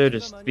Sancho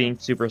just being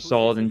super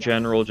solid in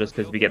general just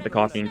because we get the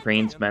Coffee and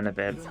Cranes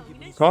benefit.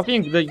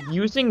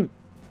 Using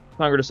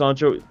Sangre de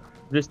Sancho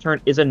this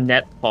turn is a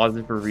net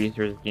positive for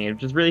resources gained,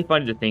 which is really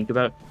funny to think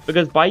about,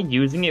 because by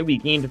using it, we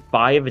gained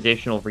 5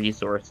 additional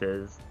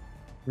resources.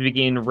 We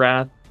gained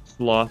Wrath,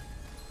 Sloth,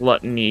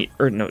 Gluttony,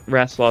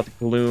 Wrath, Sloth,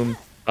 Gloom,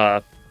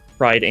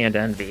 Pride, and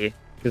Envy,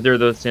 because they're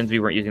those sins we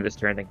weren't using this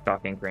turn, like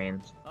Coffee and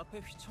Cranes.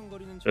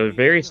 So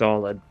very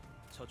solid.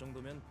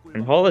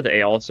 And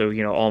Holiday also,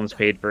 almost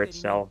paid for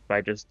itself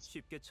by just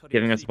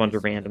giving us a bunch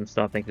of random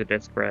stuff thanks to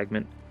Disc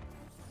Fragment.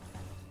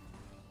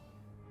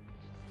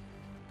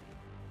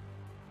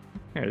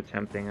 Kind of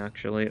tempting,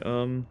 actually.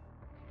 Do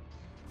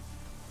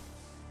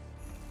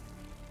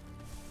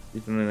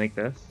something like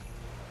this.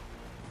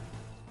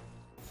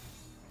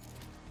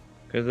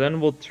 Because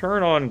then we'll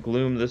turn on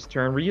Gloom this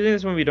turn. We're using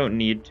this when we don't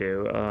need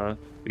to.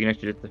 We can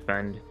actually just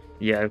defend.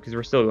 Yeah, because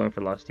we're still going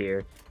for Lust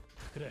here.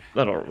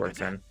 That'll work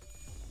then.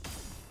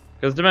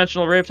 Because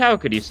Dimensional Rift, how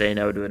could you say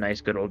no to a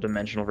nice good old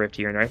Dimensional Rift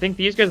here and there? I think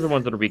these guys are the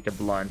ones that are weak to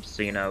Blunt,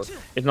 so,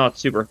 it's not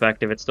super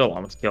effective. It still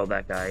almost killed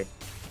that guy.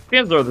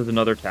 Chances are there's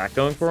another attack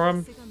going for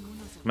him.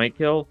 Might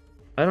kill?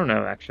 I don't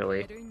know,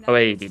 actually. Oh,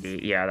 ADD.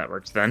 Yeah, that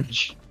works then.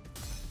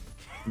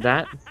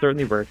 That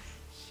certainly works.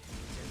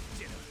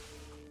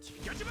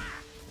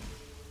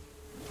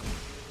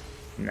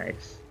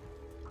 Nice.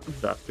 Good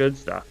stuff, good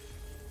stuff.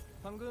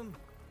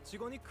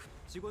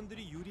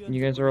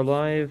 You guys are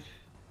alive?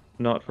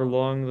 Not for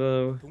long,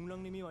 though.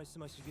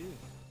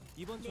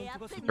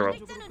 Girl.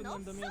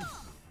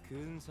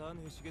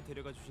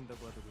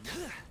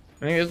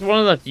 I think it's one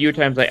of the few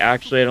times I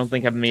don't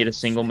think I've made a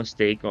single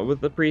mistake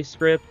with the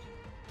pre-script.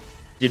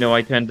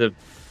 I tend to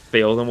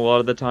fail them a lot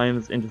of the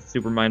times in just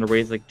super minor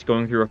ways, like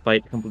going through a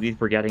fight completely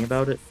forgetting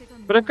about it.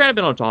 But I've kind of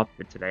been on top of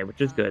it today, which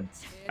is good.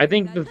 I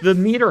think the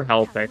meter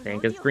helps, I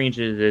think, as strange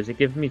as it is. It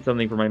gives me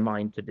something for my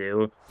mind to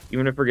do.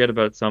 Even if I forget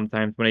about it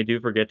sometimes, when I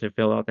do forget to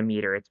fill out the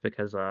meter, it's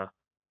because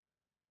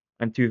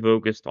I'm too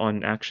focused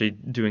on actually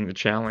doing the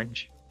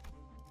challenge.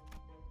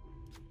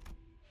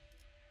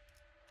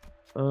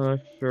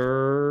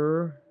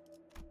 Sure.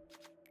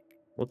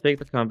 We'll take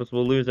the compass.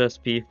 We'll lose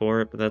SP for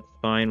it, but that's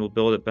fine. We'll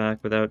build it back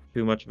without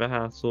too much of a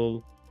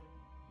hassle.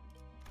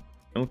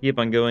 And we'll keep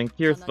on going.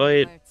 Tears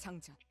fight.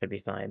 Should be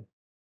fine.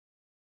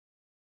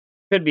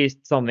 Could be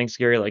something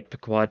scary like the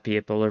quad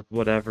people or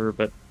whatever,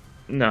 but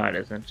no, it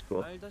isn't. It's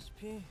cool.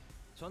 Okay.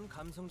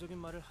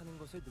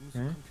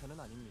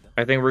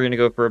 I think we're going to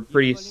go for a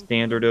pretty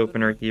standard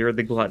opener here,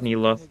 the Gluttony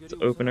Lust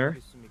opener.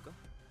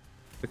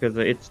 Because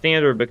it's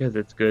standard because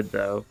it's good,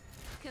 though.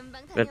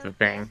 That's the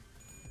thing.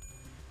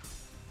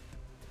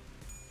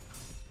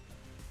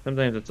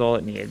 Sometimes that's all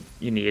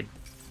you need.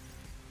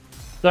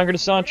 Sangre de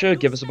Sancho,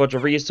 give us a bunch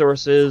of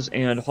resources,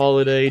 and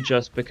Holiday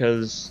just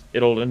because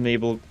it'll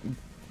enable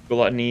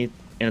Gluttony,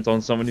 and it's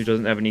on someone who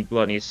doesn't have any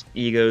Gluttony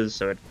egos,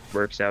 so it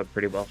works out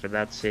pretty well for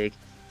that sake.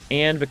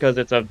 And because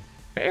it's a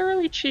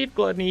fairly cheap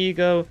Gluttony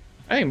ego,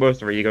 I think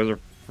most of our egos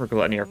for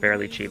Gluttony are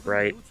fairly cheap,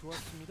 right?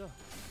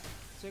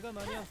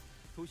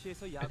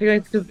 I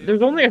think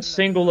there's only a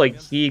single,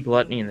 key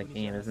Gluttony in the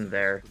game, isn't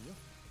there?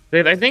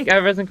 I think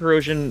Evanescent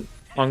Corrosion,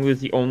 Honglu is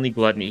the only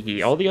Gluttony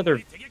he. All the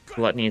other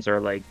Gluttonies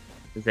are,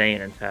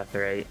 Zayn and Teth,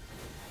 right?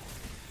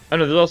 Oh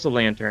no, there's also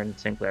Lantern and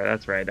Sinclair,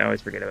 that's right, I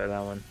always forget about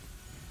that one.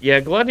 Yeah,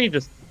 Gluttony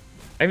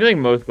I feel like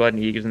most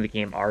Gluttony egos in the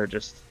game are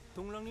just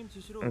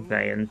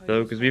Zayans,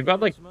 though, because we've got,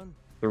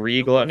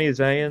 3 Gluttony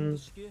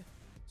Zayans.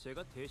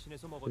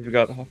 We've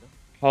got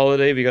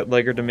Holiday, we got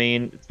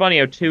Legerdemain. It's funny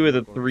how 2 of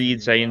the 3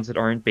 Zayans that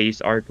aren't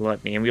base are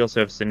Gluttony, and we also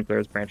have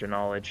Sinclair's Branch of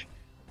Knowledge.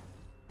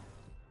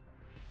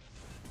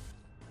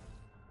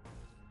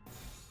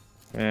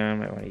 I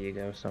might want to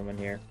ego someone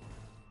here.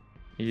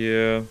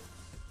 Yeah.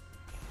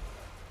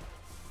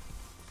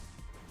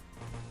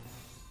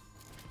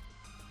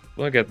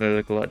 We'll get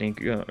the Gluttony,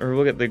 or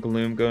we'll get the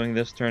Gloom going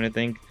this turn, I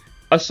think.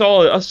 A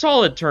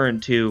solid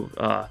turn to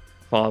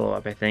follow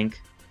up, I think.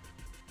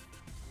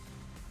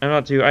 I'm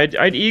not too.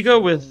 I'd ego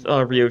with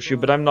Ryoshu,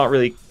 but I'm not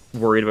really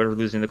worried about her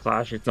losing the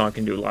clash. It's not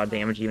gonna do a lot of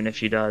damage, even if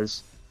she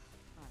does.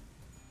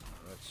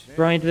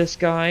 Grind this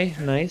guy,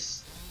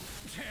 nice.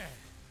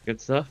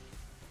 Good stuff.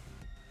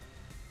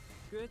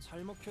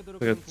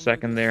 Took a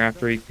second there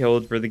after he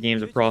killed for the game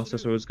to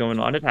process what was going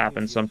on. It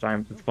happens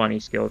sometimes with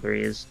funny skill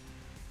 3s.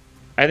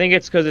 I think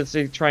it's because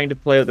it's trying to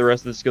play out the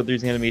rest of the skill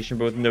 3's animation,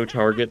 but with no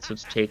target, so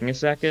it's taking a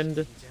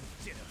second.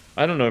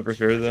 I don't know for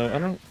sure,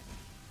 though.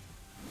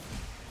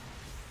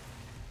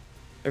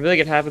 I feel like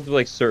it happens with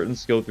like certain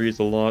skill 3s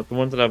a lot. The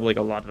ones that have like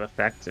a lot of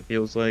effects, it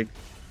feels like.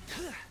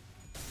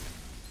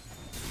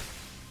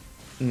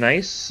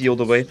 Nice,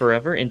 sealed away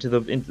forever into the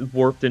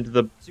warped into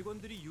the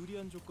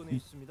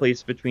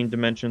place between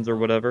dimensions or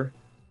whatever.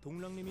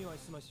 동랑님이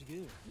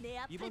말씀하시길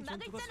이번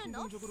전투가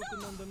성공적으로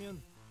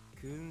끝난다면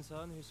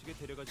근사한 회식에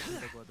데려가지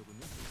않는다고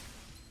하더군요.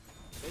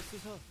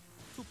 S사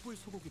툭불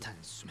소고기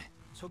단숨에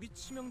적이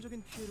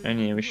치명적인 피해를.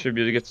 Anyway, we should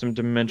be able to get some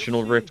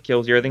dimensional rift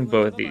kills here. I think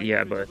both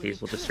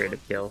these will just straight up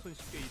kill.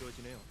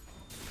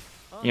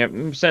 Yeah,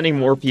 I'm sending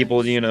more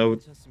people, you know,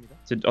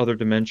 to other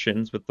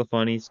dimensions with the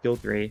funny skill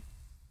 3.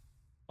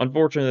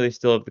 Unfortunately, they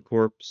still have the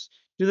corpse.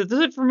 Does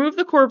it remove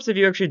the corpse if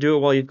you actually do it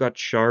while you've got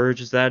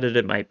charge? Is that it?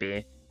 It might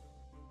be.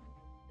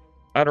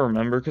 I don't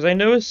remember, because I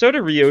know Soda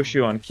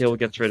Ryoshu on kill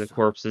gets rid of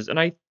corpses, and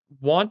I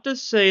want to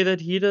say that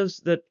he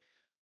does that.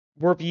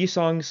 Warp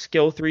Yisong's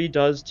skill 3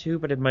 does too,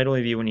 but it might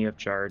only be when you have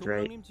charge,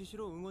 right?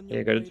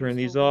 Yeah, gotta turn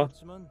these off.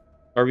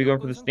 Are we going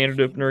for the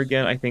standard opener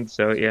again? I think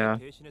so, yeah.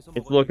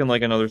 It's looking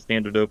like another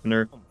standard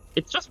opener.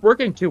 It's just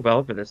working too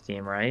well for this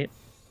team, right?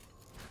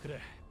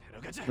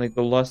 Like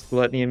the Lust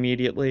Gluttony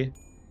immediately.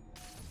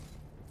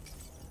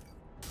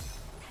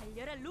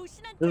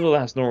 This is the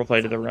last normal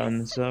fight of the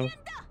run, so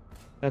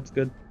that's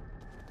good.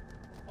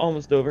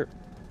 Almost over.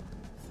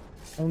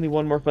 Only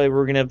one more fight.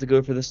 We're gonna have to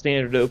go for the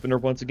standard opener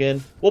once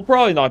again. We'll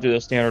probably not do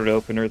the standard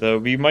opener though.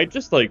 We might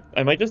just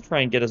I might just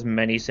try and get as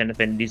many Sin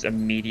Affinities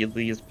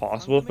immediately as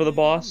possible for the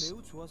boss,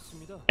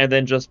 and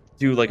then just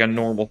do like a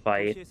normal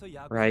fight,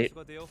 right?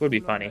 Would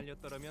be funny.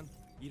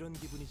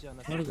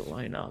 How does it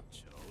line up?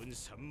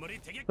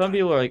 Some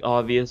people are like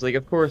obvious, like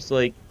of course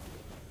like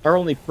our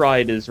only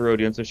Pride is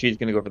Rodion, so she's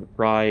gonna go for the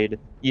Pride.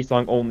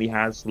 Yisong only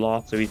has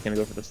Sloth, so he's gonna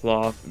go for the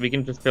Sloth. We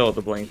can just fill out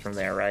the blank from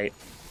there, right?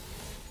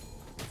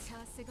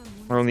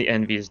 Or only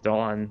Envy's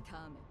Dawn.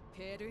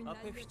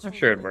 I'm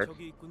sure it'd work.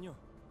 Do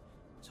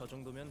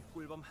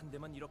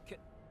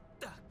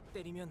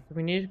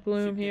we need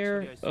Gloom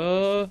here?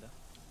 I'll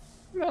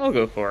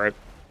go for it.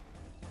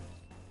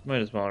 Might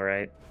as well,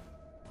 right?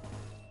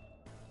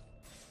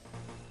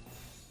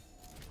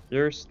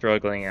 You're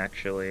struggling,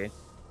 actually.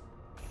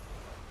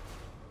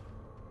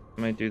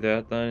 Might do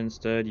that then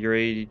instead. Your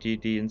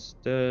ADD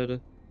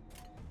instead.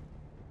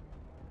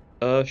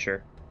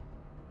 Sure.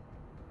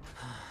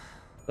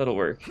 That'll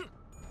work.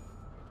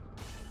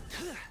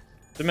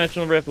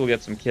 Dimensional Rift will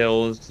get some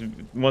kills.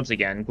 Once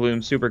again,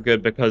 Gloom's super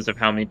good because of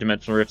how many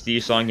Dimensional Rifts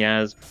Yisong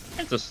has.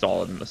 It's a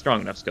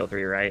strong enough skill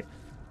 3, right?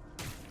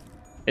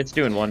 It's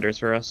doing wonders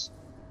for us.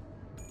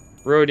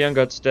 Rodion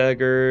got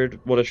staggered.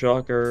 What a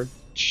shocker.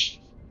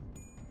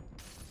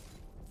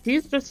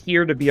 He's just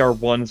here to be our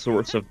one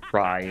source of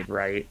Pride,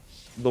 right?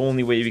 The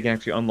only way we can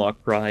actually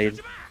unlock Pride.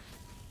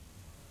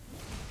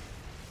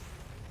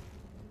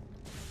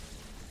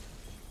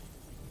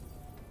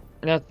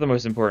 And that's the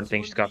most important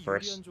thing she's got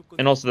first.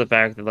 And also the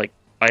fact that, like,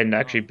 I didn't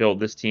actually build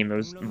this team, it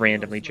was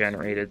randomly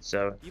generated,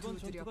 so...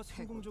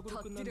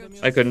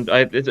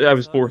 I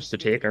was forced to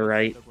take her,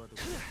 right?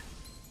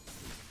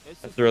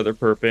 That's their other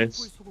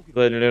purpose.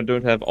 But I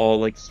don't have all,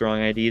 like,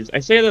 strong IDs.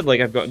 I say that,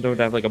 like, don't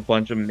have, like, a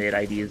bunch of mid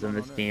IDs in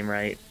this team,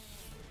 right?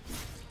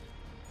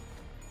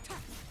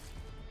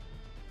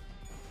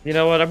 You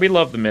know what? We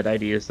love the mid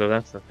IDs, though,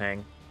 that's the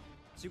thing.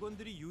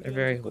 They're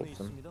very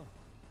wholesome.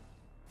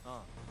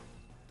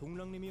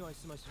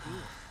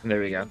 And there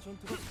we go.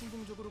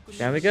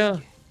 There we go.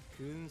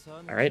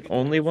 Alright,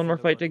 only one more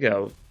fight to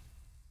go.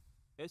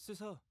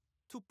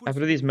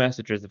 After these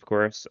messages, of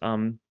course.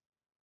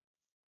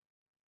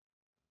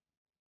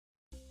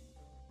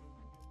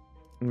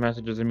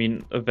 Messages, I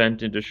mean,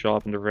 event into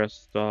shop and the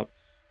rest stop.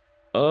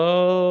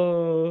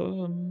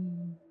 No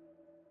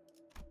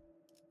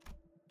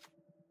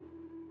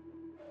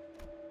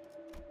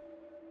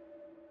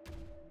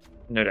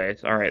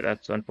dice. Alright,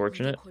 that's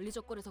unfortunate.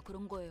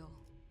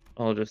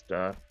 I'll just,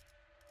 do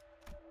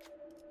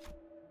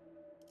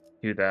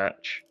that.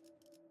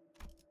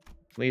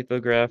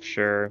 Lithograph,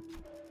 sure.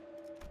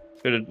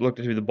 Should have looked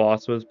at who the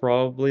boss was,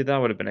 probably. That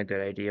would have been a good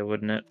idea,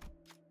 wouldn't it?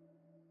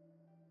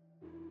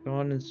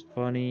 Dawn is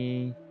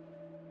funny.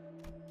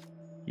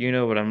 You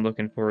know what I'm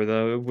looking for,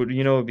 though.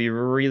 You know it would be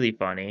really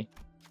funny.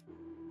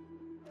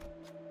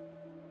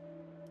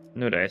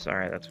 No dice.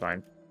 Alright, that's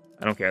fine.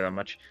 I don't care that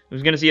much. I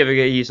was gonna see if I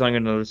get Yisong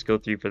another skill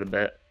 3 for the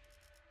bet.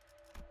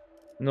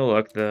 No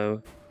luck,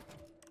 though.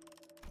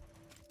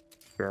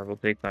 Sure, we'll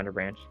take Thunder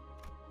Branch.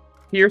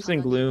 Pierce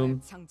and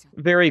Gloom.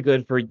 Very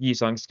good for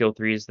Yisong skill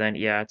 3s then.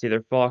 Yeah, it's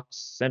either Fox,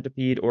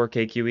 Centipede, or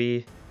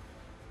KQE.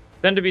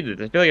 Centipede,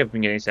 I feel like I've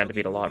been getting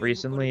Centipede a lot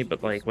recently,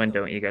 but like, when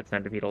don't you get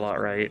Centipede a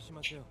lot, right?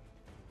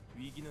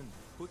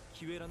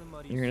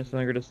 You're gonna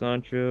Slunger to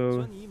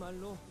Sancho.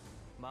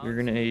 You're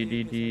gonna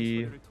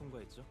ADD.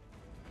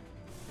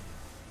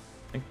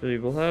 Actually,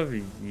 we'll have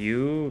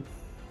you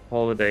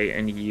Holiday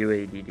and you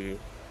ADD.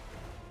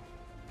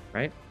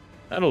 Right?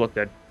 That'll look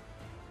good.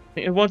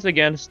 And once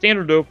again,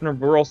 standard opener,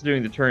 but we're also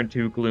doing the turn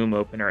 2 Gloom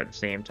opener at the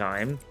same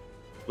time.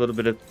 A little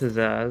bit of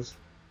pizzazz.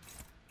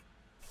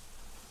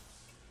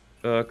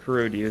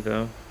 Corrode you,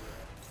 though.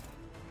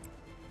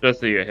 Just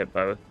so you hit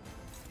both.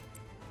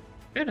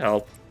 Could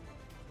help.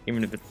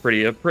 Even if it's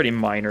a pretty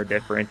minor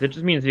difference. It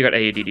just means you got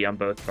ADD on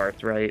both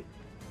parts, right?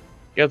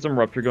 Got some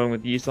Rupture going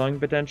with Yisong,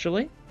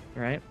 potentially,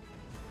 right?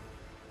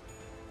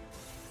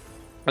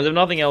 And if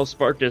nothing else,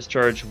 Spark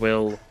Discharge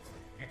will...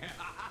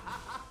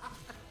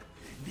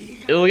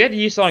 It'll get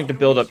Yisong to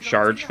build up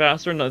charge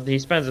faster. No, he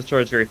spends his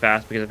charge very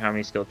fast because of how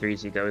many skill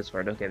 3s he goes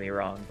for, don't get me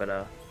wrong,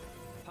 but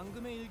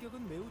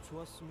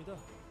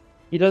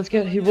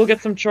he will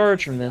get some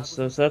charge from this,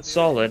 so that's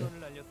solid.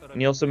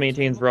 And he also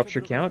maintains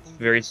Rupture count,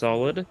 very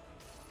solid.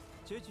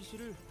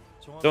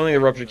 Don't think the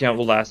Rupture count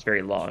will last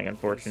very long,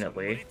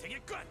 unfortunately.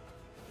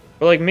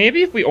 But like,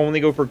 maybe if we only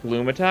go for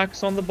Gloom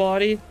attacks on the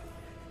body,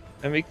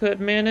 then we could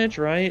manage,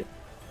 right?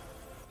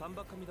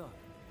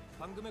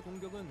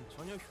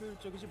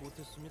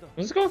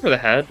 Let's go for the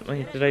head.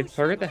 Wait, did I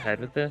target the head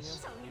with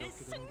this?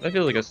 That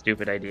feels like a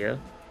stupid idea.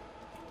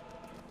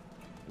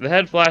 The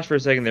head flashed for a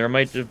second there. I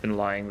might have been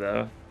lying,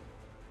 though.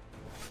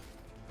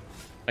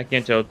 I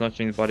can't tell. It's not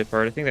showing the body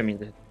part. I think that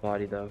means it hit the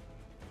body, though.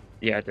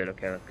 Yeah, it did.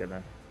 Okay, that's good,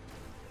 then.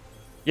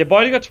 Yeah,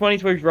 body got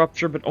 20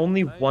 Rupture, but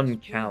only 1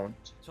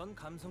 count.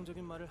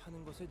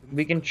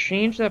 We can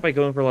change that by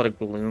going for a lot of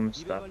Gloom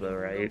stuff, though,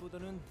 right?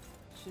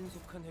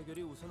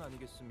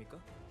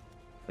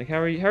 Like, how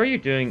are you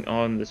doing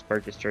on the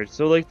Spark Discharge?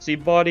 So, like, see,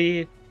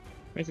 body,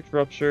 26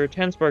 Rupture,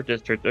 10 Spark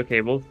Discharge.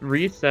 Okay, we'll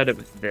reset it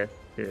with this,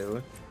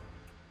 too.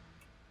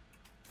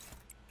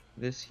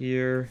 This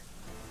here.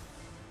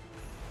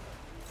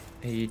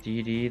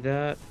 ADD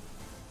that.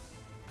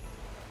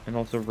 And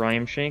also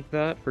Rhyme Shank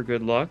that for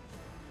good luck.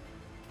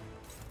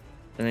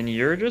 And then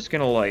you're just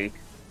gonna, like,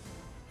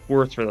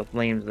 force for the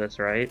flames this,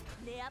 right?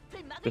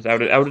 Just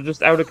out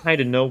of kind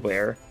of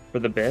nowhere for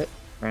the bit,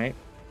 right?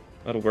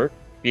 That'll work.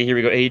 Yeah, here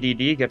we go.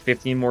 ADD, get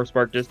 15 more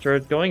Spark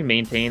Discharge going,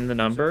 maintain the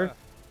number,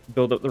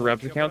 build up the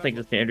Rupture count thanks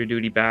to Standard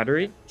Duty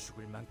Battery,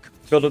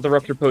 build up the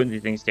Rupture Potency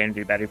thanks to Standard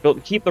Duty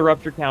Battery, keep the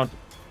Rupture count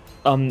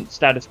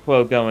status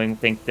quo going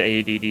thanks to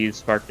ADD's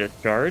Spark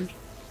Discharge.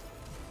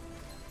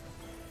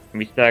 And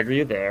we stagger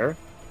you there.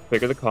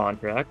 Trigger the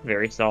contract,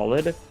 very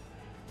solid.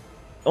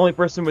 Only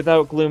person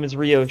without Gloom is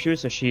Ryoshu,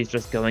 so she's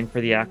just going for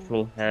the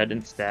actual head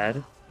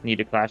instead. Need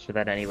to clash for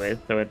that anyways,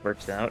 so it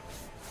works out.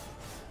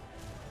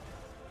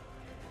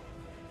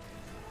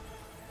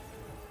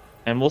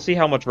 And we'll see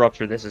how much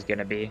Rupture this is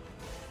gonna be.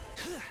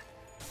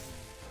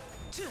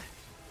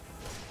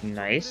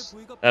 Nice.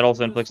 That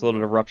also inflicts a little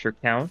bit of Rupture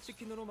count. So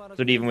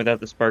that even without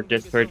the Spark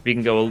Discharge, we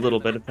can go a little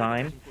bit of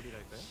time.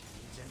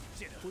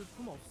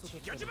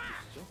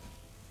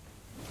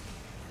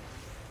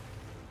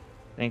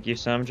 Thank you,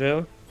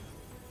 Samjo.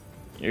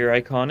 You're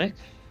iconic.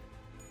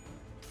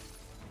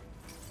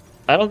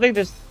 I don't think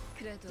this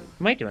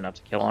might do enough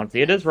to kill,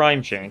 honestly. It is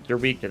Rhyme Shank. You're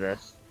weak to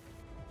this.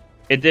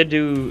 It did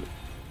do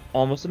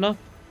almost enough.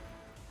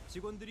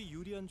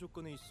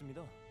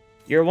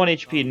 You're 1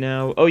 HP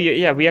now. Oh,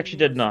 yeah, we actually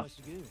did enough.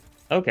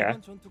 Okay.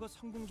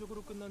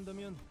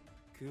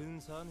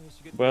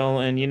 Well,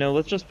 and you know,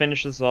 let's just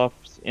finish this off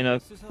in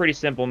a pretty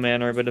simple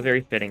manner, but a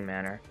very fitting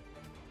manner.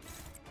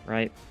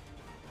 Right?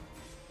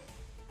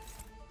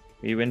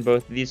 We win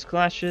both of these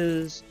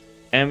clashes,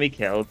 and we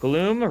kill.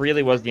 Gloom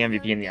really was the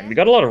MVP in the end. We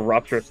got a lot of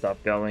Rupture stuff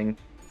going,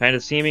 kind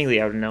of seemingly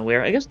out of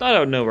nowhere. I guess not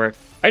out of nowhere.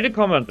 I did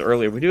comment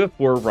earlier, we do have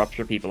 4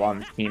 Rupture people on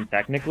this team,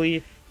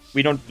 technically.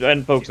 We don't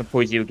focus on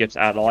Poesio gifts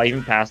at all. I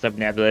even passed up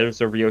Nebula,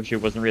 so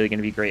Ryoshu wasn't really going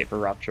to be great for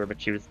Rupture,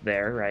 but she was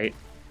there, right?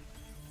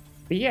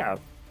 But yeah,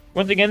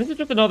 once again, this is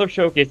just another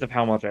showcase of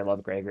how much I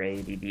love Gregory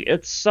ADD.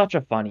 It's such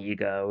a fun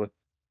ego.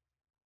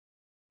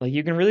 Like,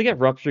 you can really get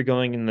Rupture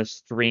going in the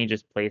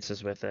strangest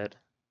places with it.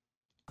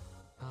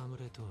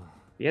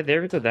 Yeah,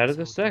 there we go. That is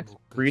a 6.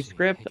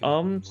 Prescript,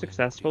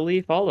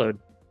 successfully followed.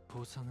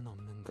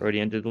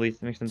 Rodian did the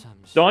least make sense.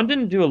 Dawn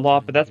didn't do a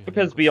lot, but that's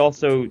because we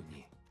also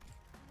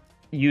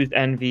used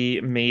Envy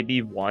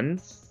maybe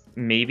once,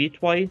 maybe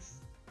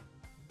twice.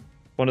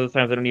 One of those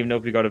times I don't even know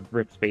if we got a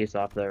rip space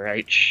off though,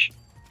 right? Shh.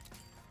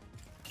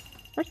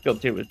 Our skill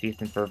 2 was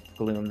decent for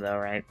Gloom though,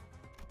 right?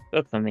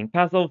 That's something.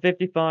 Past level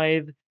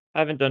 55.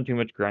 Haven't done too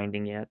much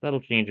grinding yet.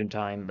 That'll change in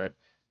time, but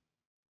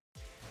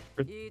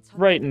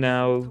right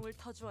now,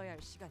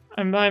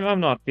 I'm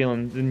not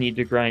feeling the need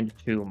to grind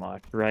too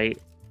much, right?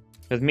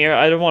 Because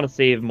I don't want to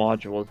save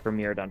modules for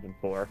Mirror Dungeon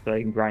 4, so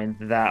I can grind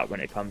that when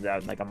it comes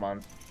out in like a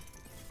month.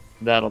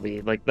 That'll be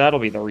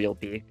the real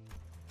peak.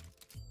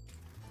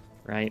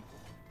 Right?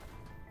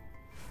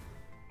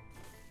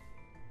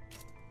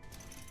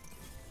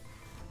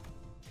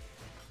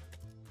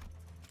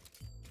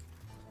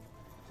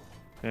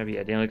 Gonna be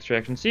a daily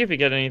extraction. See if we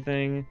get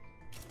anything.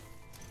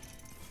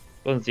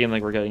 Doesn't seem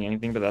like we're getting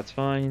anything, but that's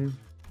fine.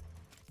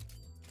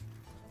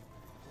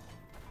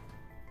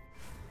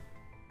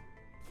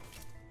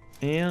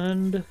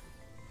 And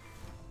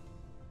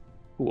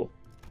cool.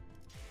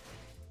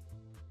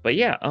 But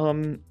yeah, I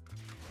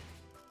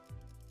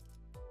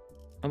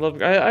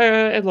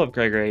love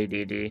Gregory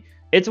ADD.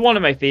 It's one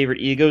of my favorite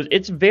egos.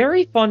 It's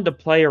very fun to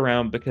play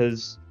around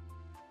because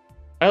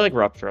I like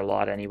Rupture a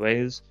lot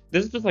anyways.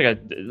 This is just like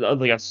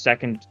a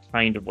second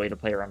kind of way to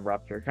play around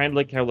Rupture. Kind of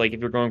like how, like, if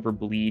you're going for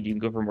Bleed, you can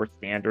go for more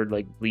standard,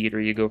 like, Bleed,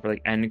 or you go for,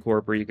 like,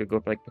 N-Corp, or you could go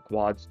for, like, the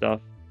quad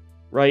stuff,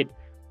 right?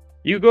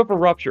 You could go for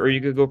Rupture, or you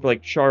could go for,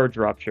 like, Charge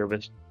Rupture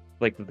with,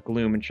 like, the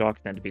Gloom and Shock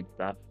Centipede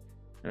stuff.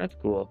 And that's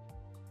cool.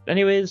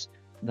 Anyways,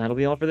 that'll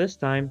be all for this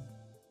time.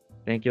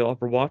 Thank you all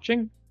for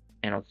watching,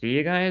 and I'll see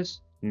you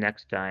guys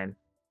next time.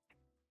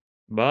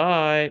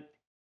 Bye!